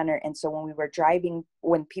cultural center. And so when we were driving,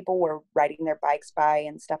 when people were riding their bikes by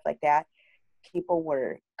and stuff like that, people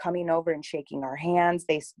were coming over and shaking our hands.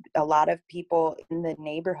 A lot of people in the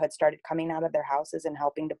neighborhood started coming out of their houses and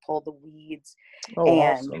helping to pull the weeds,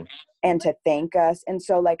 awesome. And to thank us. And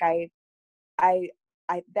so like I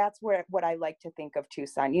that's what I like to think of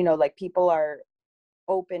Tucson, like people are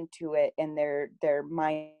open to it, and their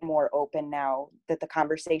mind more open now that the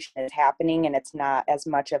conversation is happening, and it's not as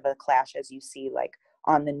much of a clash as you see like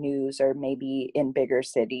on the news or maybe in bigger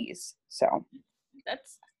cities. So that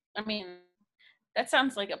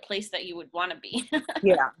sounds like a place that you would want to be.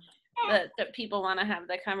 Yeah. that people want to have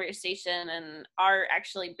the conversation and are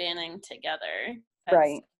actually banding together.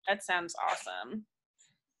 Right. That sounds awesome.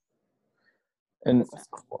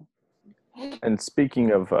 And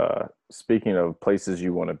speaking of places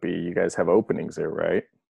you want to be, you guys have openings there, right?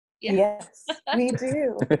 Yeah. Yes, we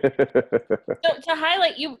do. So to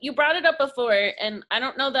highlight, you brought it up before, and I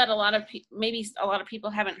don't know that maybe a lot of people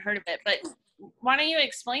haven't heard of it, but why don't you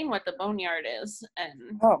explain what the Boneyard is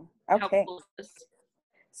and how cool it is?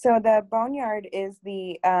 So the Boneyard is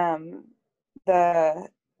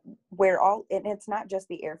where all, and it's not just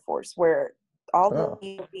the Air Force, where all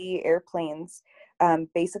the airplanes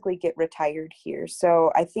basically get retired here.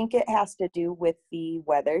 So I think it has to do with the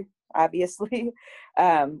weather, obviously.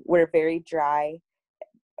 We're very dry.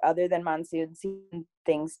 Other than monsoon season,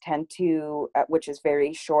 things tend to, which is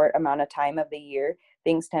very short amount of time of the year,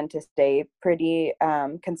 things tend to stay pretty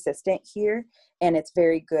consistent here. And it's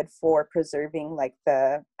very good for preserving like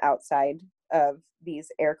the outside of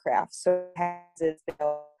these aircraft. So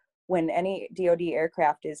when any DoD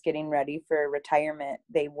aircraft is getting ready for retirement,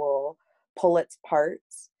 they will pull its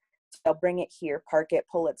parts. They'll bring it here, park it,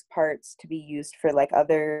 pull its parts to be used for like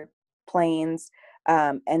other planes,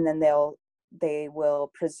 and then they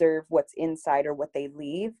will preserve what's inside or what they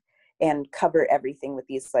leave and cover everything with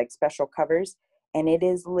these like special covers. And it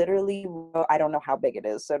is literally, I don't know how big it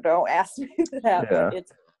is, so don't ask me that, but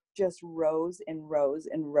it's just rows and rows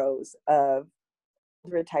and rows of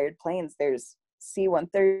retired planes. There's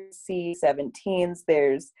C-130s, C-17s,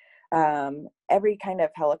 there's every kind of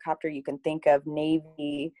helicopter you can think of,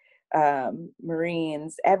 Navy,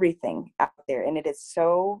 Marines, everything out there. And it is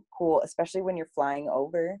so cool, especially when you're flying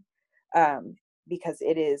over, because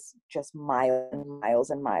it is just miles and miles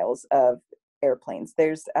and miles of airplanes.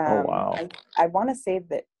 There's I want to say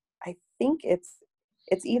that I think it's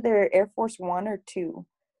either Air Force One or two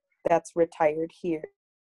that's retired here,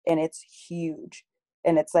 and it's huge.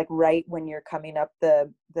 And it's like right when you're coming up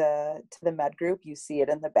the to the med group, you see it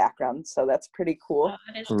in the background. So that's pretty cool.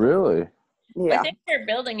 That is Really? cool. I Yeah. think they're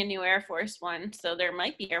building a new Air Force One, so there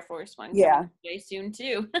might be Air Force One Yeah. coming very soon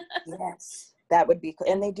too. Yes. That would be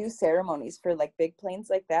cool. And they do ceremonies for like big planes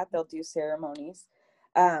like that. They'll do ceremonies.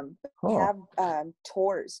 They have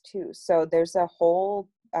tours too. So there's a whole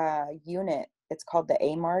unit. It's called the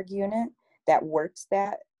AMARG unit that works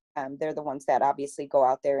that. They're the ones that obviously go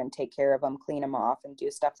out there and take care of them, clean them off, and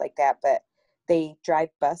do stuff like that. But they drive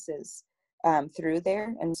buses through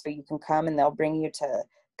there, and so you can come and they'll bring you to,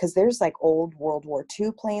 because there's like old World War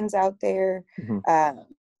II planes out there.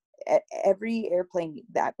 Every airplane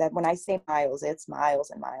that when I say miles, it's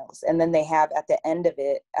miles and miles. And then they have at the end of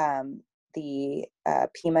it the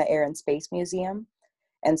Pima Air and Space Museum,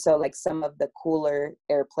 and so like some of the cooler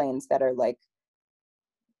airplanes that are like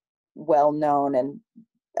well known, and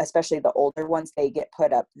especially the older ones, they get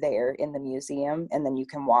put up there in the museum, and then you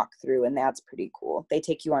can walk through, and that's pretty cool. They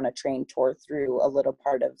take you on a train tour through a little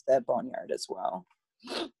part of the boneyard as well.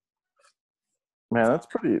 Man,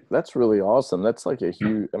 that's really awesome. That's like a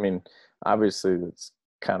huge, I mean, obviously that's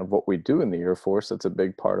kind of what we do in the Air Force. That's a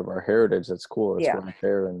big part of our heritage. That's cool. It's right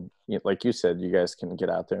there. And like you said, you guys can get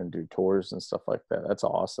out there and do tours and stuff like that. That's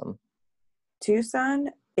awesome. Tucson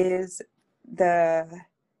is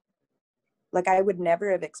like, I would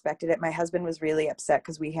never have expected it. My husband was really upset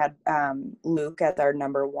because we had Luke as our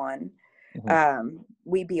number one.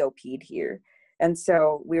 We BOP'd here. And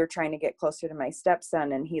so we were trying to get closer to my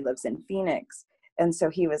stepson, and he lives in Phoenix. And so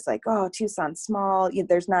he was like, oh, Tucson's small.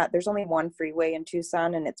 There's only one freeway in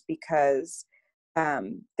Tucson, and it's because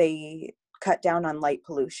they cut down on light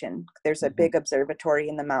pollution. There's a big observatory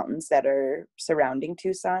in the mountains that are surrounding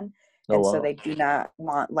Tucson. So they do not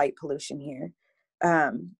want light pollution here.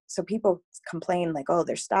 So people complain like, oh,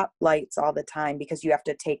 there's stop lights all the time because you have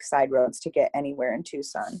to take side roads to get anywhere in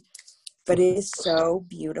Tucson. But it is so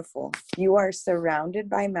beautiful. You are surrounded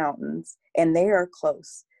by mountains, and they are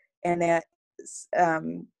close. And that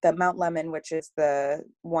the Mount Lemmon, which is the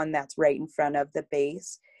one that's right in front of the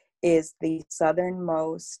base, is the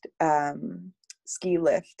southernmost ski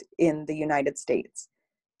lift in the United States.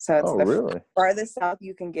 So it's the farthest south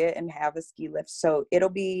you can get and have a ski lift. So it'll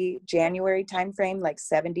be January timeframe, like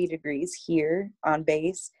 70 degrees here on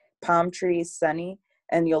base, palm trees, sunny,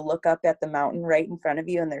 and you'll look up at the mountain right in front of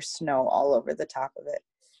you, and there's snow all over the top of it.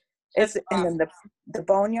 And then the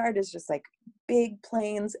boneyard is just like big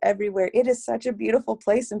plains everywhere. It is such a beautiful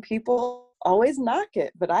place, and people always knock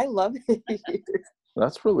it, but I love it.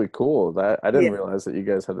 That's really cool. That I didn't realize that you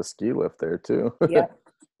guys had a ski lift there too. Yeah.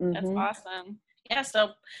 That's awesome. Yeah,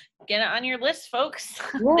 so get it on your list, folks.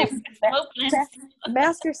 Yes.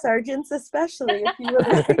 Master sergeants, especially if you would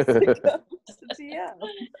like to go.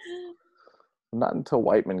 Not until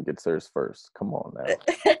Whiteman gets theirs first. Come on now.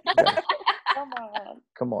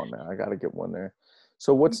 Come on now. I got to get one there.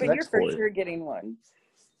 So what's next for you? You're for sure getting one.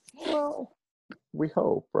 Well, we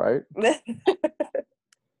hope, right?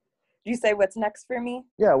 You say what's next for me?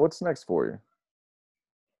 Yeah, what's next for you?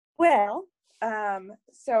 Well,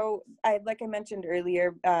 so like I mentioned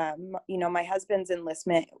earlier, my husband's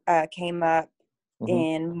enlistment came up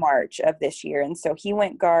in March of this year. And so he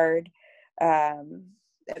went guard,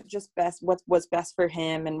 just what was best for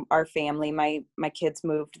him and our family. My kids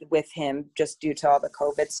moved with him just due to all the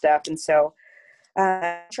COVID stuff. And so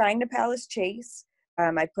trying to Palace Chase.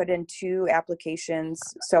 I put in 2 applications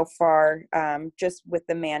so far, just with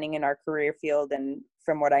the manning in our career field. And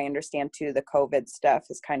from what I understand too, the COVID stuff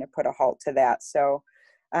has kind of put a halt to that. So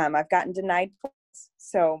I've gotten denied.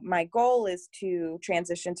 So my goal is to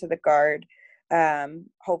transition to the Guard,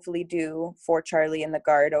 hopefully do Fort Charlie in the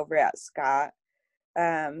Guard over at Scott.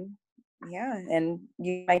 And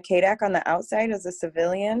use my KDAC on the outside as a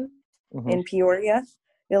civilian in Peoria,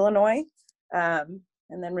 Illinois, and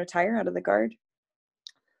then retire out of the Guard.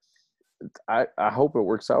 I hope it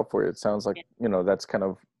works out for you. It sounds like, that's kind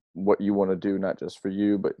of what you want to do, not just for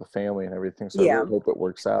you, but the family and everything. So I really hope it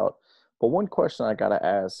works out. But one question I got to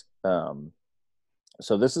ask,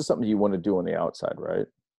 so this is something you want to do on the outside, right?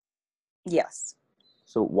 Yes.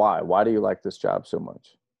 So why? Why do you like this job so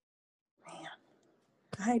much? Man,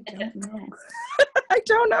 I don't know. I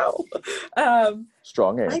don't know.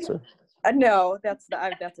 Strong answer. No, that's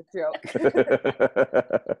a joke.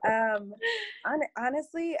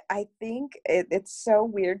 Honestly, I think it's so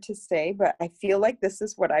weird to say, but I feel like this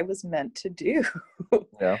is what I was meant to do.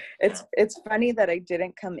 Yeah. It's funny that I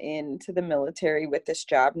didn't come into the military with this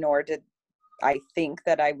job, nor did I think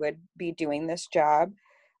that I would be doing this job.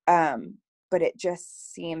 But it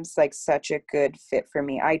just seems like such a good fit for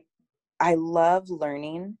me. I love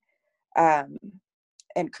learning. Um,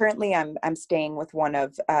 and currently I'm staying with one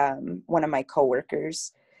of my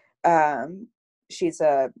coworkers. She's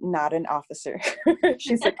not an officer.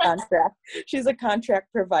 she's a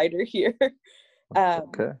contract provider here.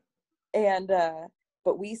 Okay. And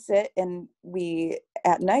but we sit and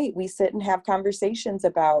at night we sit and have conversations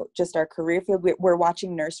about just our career field. We're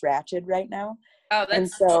watching Nurse Ratched right now. Oh, and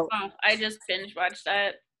that's so I just binge watched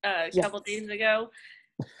that a yes. couple days ago.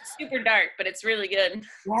 Super dark, but it's really good.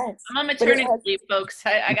 Yes. I'm on maternity leave, folks.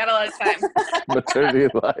 I got a lot of time. Maternity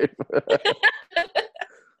life.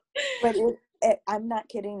 But I'm not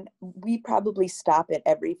kidding. We probably stop it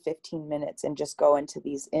every 15 minutes and just go into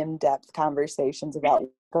these in-depth conversations about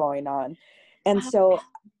what's going on. And so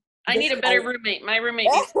I need a better roommate. My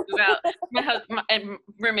roommate needs to move out. My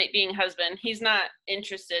roommate being husband, he's not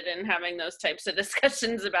interested in having those types of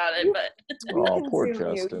discussions about it. But oh, poor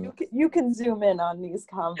Justin. You can zoom in on these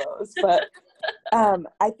combos. But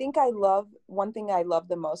I think one thing I love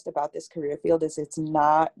the most about this career field is it's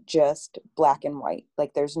not just black and white.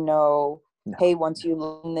 Like there's no, hey, once you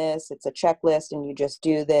learn this, it's a checklist and you just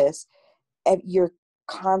do this. You're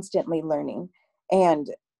constantly learning. And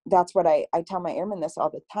that's what I tell my airmen this all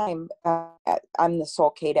the time. I'm the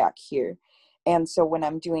sole KDAC here. And so when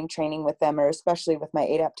I'm doing training with them, or especially with my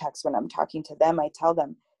ADAP techs, when I'm talking to them, I tell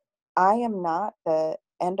them, I am not the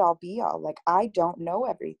end all be all. Like, I don't know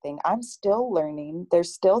everything. I'm still learning.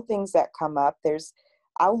 There's still things that come up.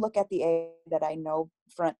 I'll look at the A that I know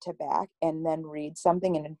front to back and then read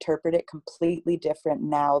something and interpret it completely different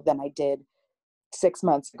now than I did 6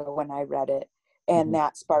 months ago when I read it. And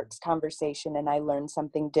that sparks conversation and I learn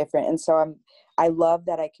something different. And so I love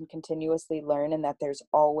that I can continuously learn and that there's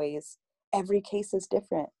always, every case is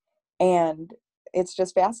different. And it's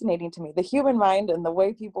just fascinating to me, the human mind and the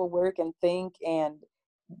way people work and think, and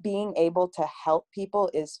being able to help people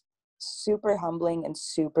is super humbling and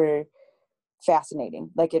super fascinating.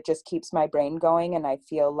 Like it just keeps my brain going. And I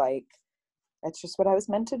feel like that's just what I was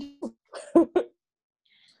meant to do.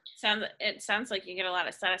 It sounds like you get a lot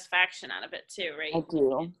of satisfaction out of it too, right? I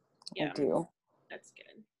do. Yeah. I do. That's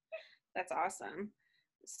good. That's awesome.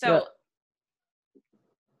 So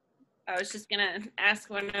I was just gonna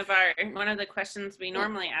ask one of the questions we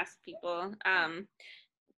normally ask people.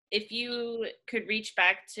 If you could reach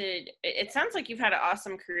back to, it sounds like you've had an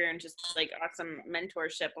awesome career and just like awesome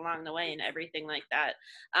mentorship along the way and everything like that.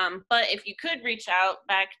 But if you could reach out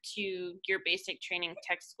back to your basic training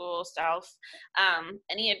tech school self,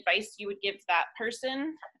 any advice you would give that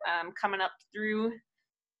person coming up through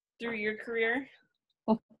your career?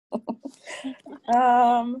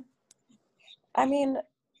 I mean,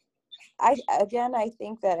 I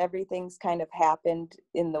think that everything's kind of happened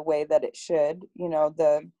in the way that it should. You know,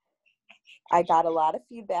 I got a lot of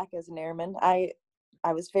feedback as an airman. I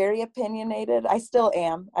was very opinionated. I still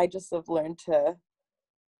am. I just have learned to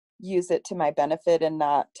use it to my benefit and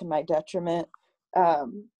not to my detriment.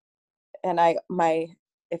 And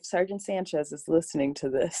if Sergeant Sanchez is listening to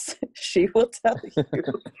this, she will tell you.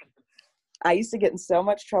 I used to get in so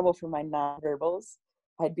much trouble for my nonverbals.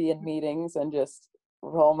 I'd be in meetings and just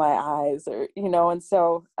roll my eyes, or and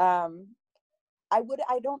so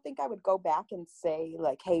I don't think I would go back and say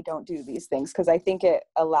like, hey, don't do these things, because I think it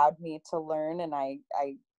allowed me to learn, and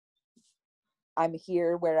I'm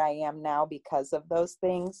here where I am now because of those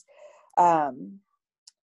things. I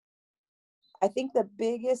think the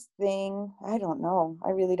biggest thing, I don't know. I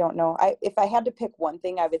really don't know. If I had to pick one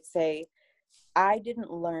thing, I would say I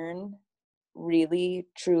didn't learn really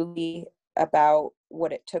truly about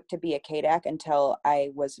what it took to be a KDAC until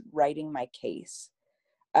I was writing my case.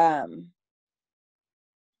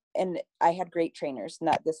 And I had great trainers.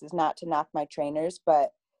 This is not to knock my trainers,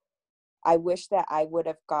 but I wish that I would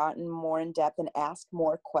have gotten more in depth and asked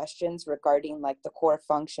more questions regarding like the core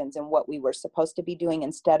functions and what we were supposed to be doing,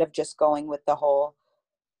 instead of just going with the whole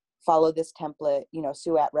follow this template,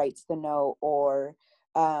 SUAT writes the note, or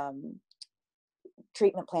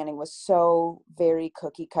treatment planning was so very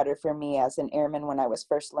cookie cutter for me as an airman when I was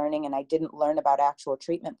first learning, and I didn't learn about actual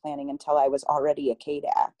treatment planning until I was already a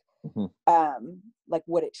KDAC. Like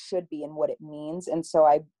what it should be and what it means. And so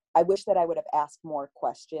I wish that I would have asked more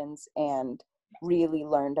questions and really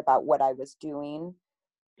learned about what I was doing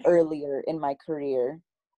earlier in my career.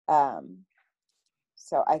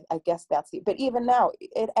 So I guess that's it. But even now,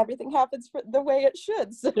 everything happens for the way it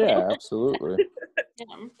should. So. Yeah, absolutely. Yeah.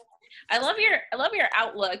 I love your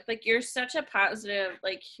outlook. Like you're such a positive,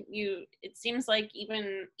 like it seems like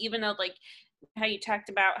even though like how you talked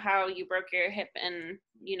about how you broke your hip and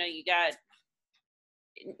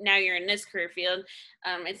now you're in this career field,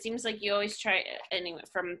 it seems like you always try, anyway,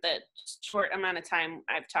 from the short amount of time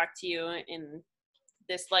I've talked to you in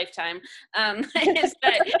this lifetime, is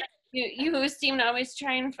that you seem to always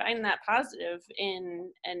try and find that positive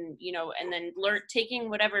in, and and then taking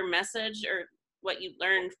whatever message or what you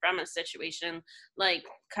learned from a situation, like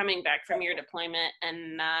coming back from your deployment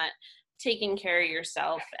and not taking care of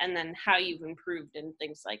yourself, and then how you've improved and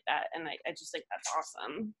things like that. And I just think that's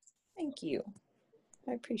awesome. Thank you.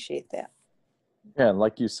 I appreciate that. Yeah, and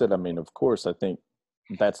like you said, I mean, of course, I think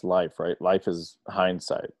that's life, right? Life is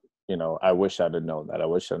hindsight. I wish I'd have known that. I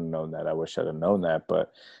wish I'd have known that. I wish I'd have known that.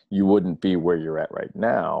 But you wouldn't be where you're at right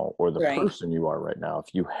now, or the Right. person you are right now, if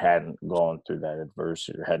you hadn't gone through that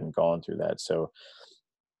adversity or hadn't gone through that. So,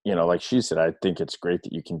 like she said, I think it's great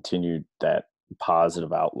that you continued that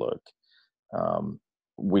positive outlook.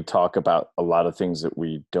 We talk about a lot of things that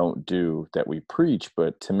we don't do that we preach,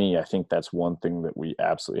 but to me, I think that's one thing that we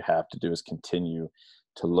absolutely have to do is continue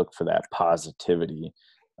to look for that positivity.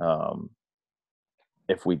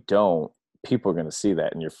 If we don't, people are going to see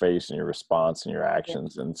that in your face and your response and your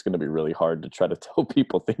actions, and it's going to be really hard to try to tell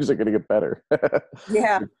people things are going to get better.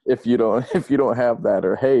 Yeah. if you don't have that,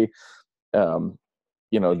 or hey,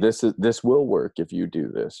 this will work if you do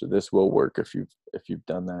this, or this will work if you've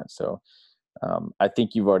done that. So I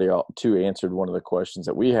think you've already answered one of the questions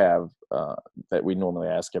that we have, that we normally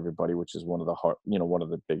ask everybody, which is one of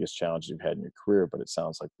the biggest challenges you've had in your career. But it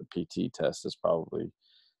sounds like the PT test is probably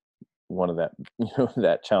one of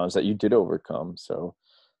that challenge that you did overcome. So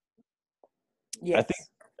Yes. I think,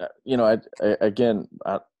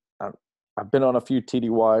 I've been on a few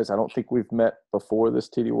TDYs. I don't think we've met before this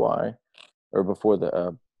TDY, or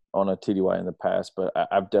before on a TDY in the past, but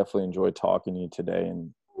I've definitely enjoyed talking to you today.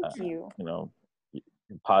 And Thank you.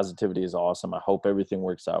 Positivity is awesome. I hope everything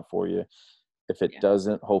works out for you. If it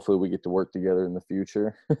doesn't, hopefully we get to work together in the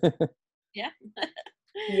future. Yeah.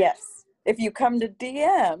 Yes. If you come to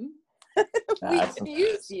DM, we can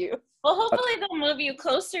use you. Well, hopefully they'll move you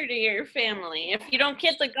closer to your family. If you don't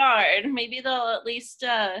get the guard, maybe they'll at least,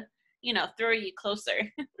 throw you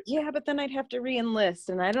closer. Yeah, but then I'd have to re-enlist,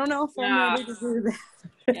 and I don't know if I'm ready to do that.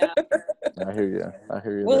 Yeah. I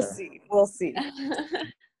hear you. We'll see.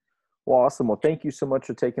 Well, awesome. Well, thank you so much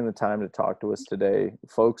for taking the time to talk to us today.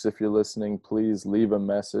 Folks, if you're listening, please leave a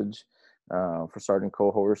message for Sergeant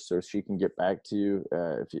Cohorst so she can get back to you.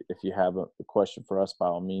 If you have a question for us, by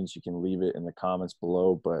all means, you can leave it in the comments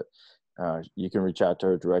below, but you can reach out to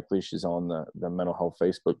her directly. She's on the mental health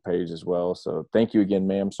Facebook page as well. So thank you again,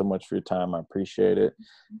 ma'am, so much for your time. I appreciate it.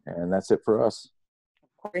 And that's it for us.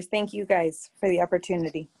 Of course. Thank you guys for the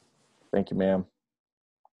opportunity. Thank you, ma'am.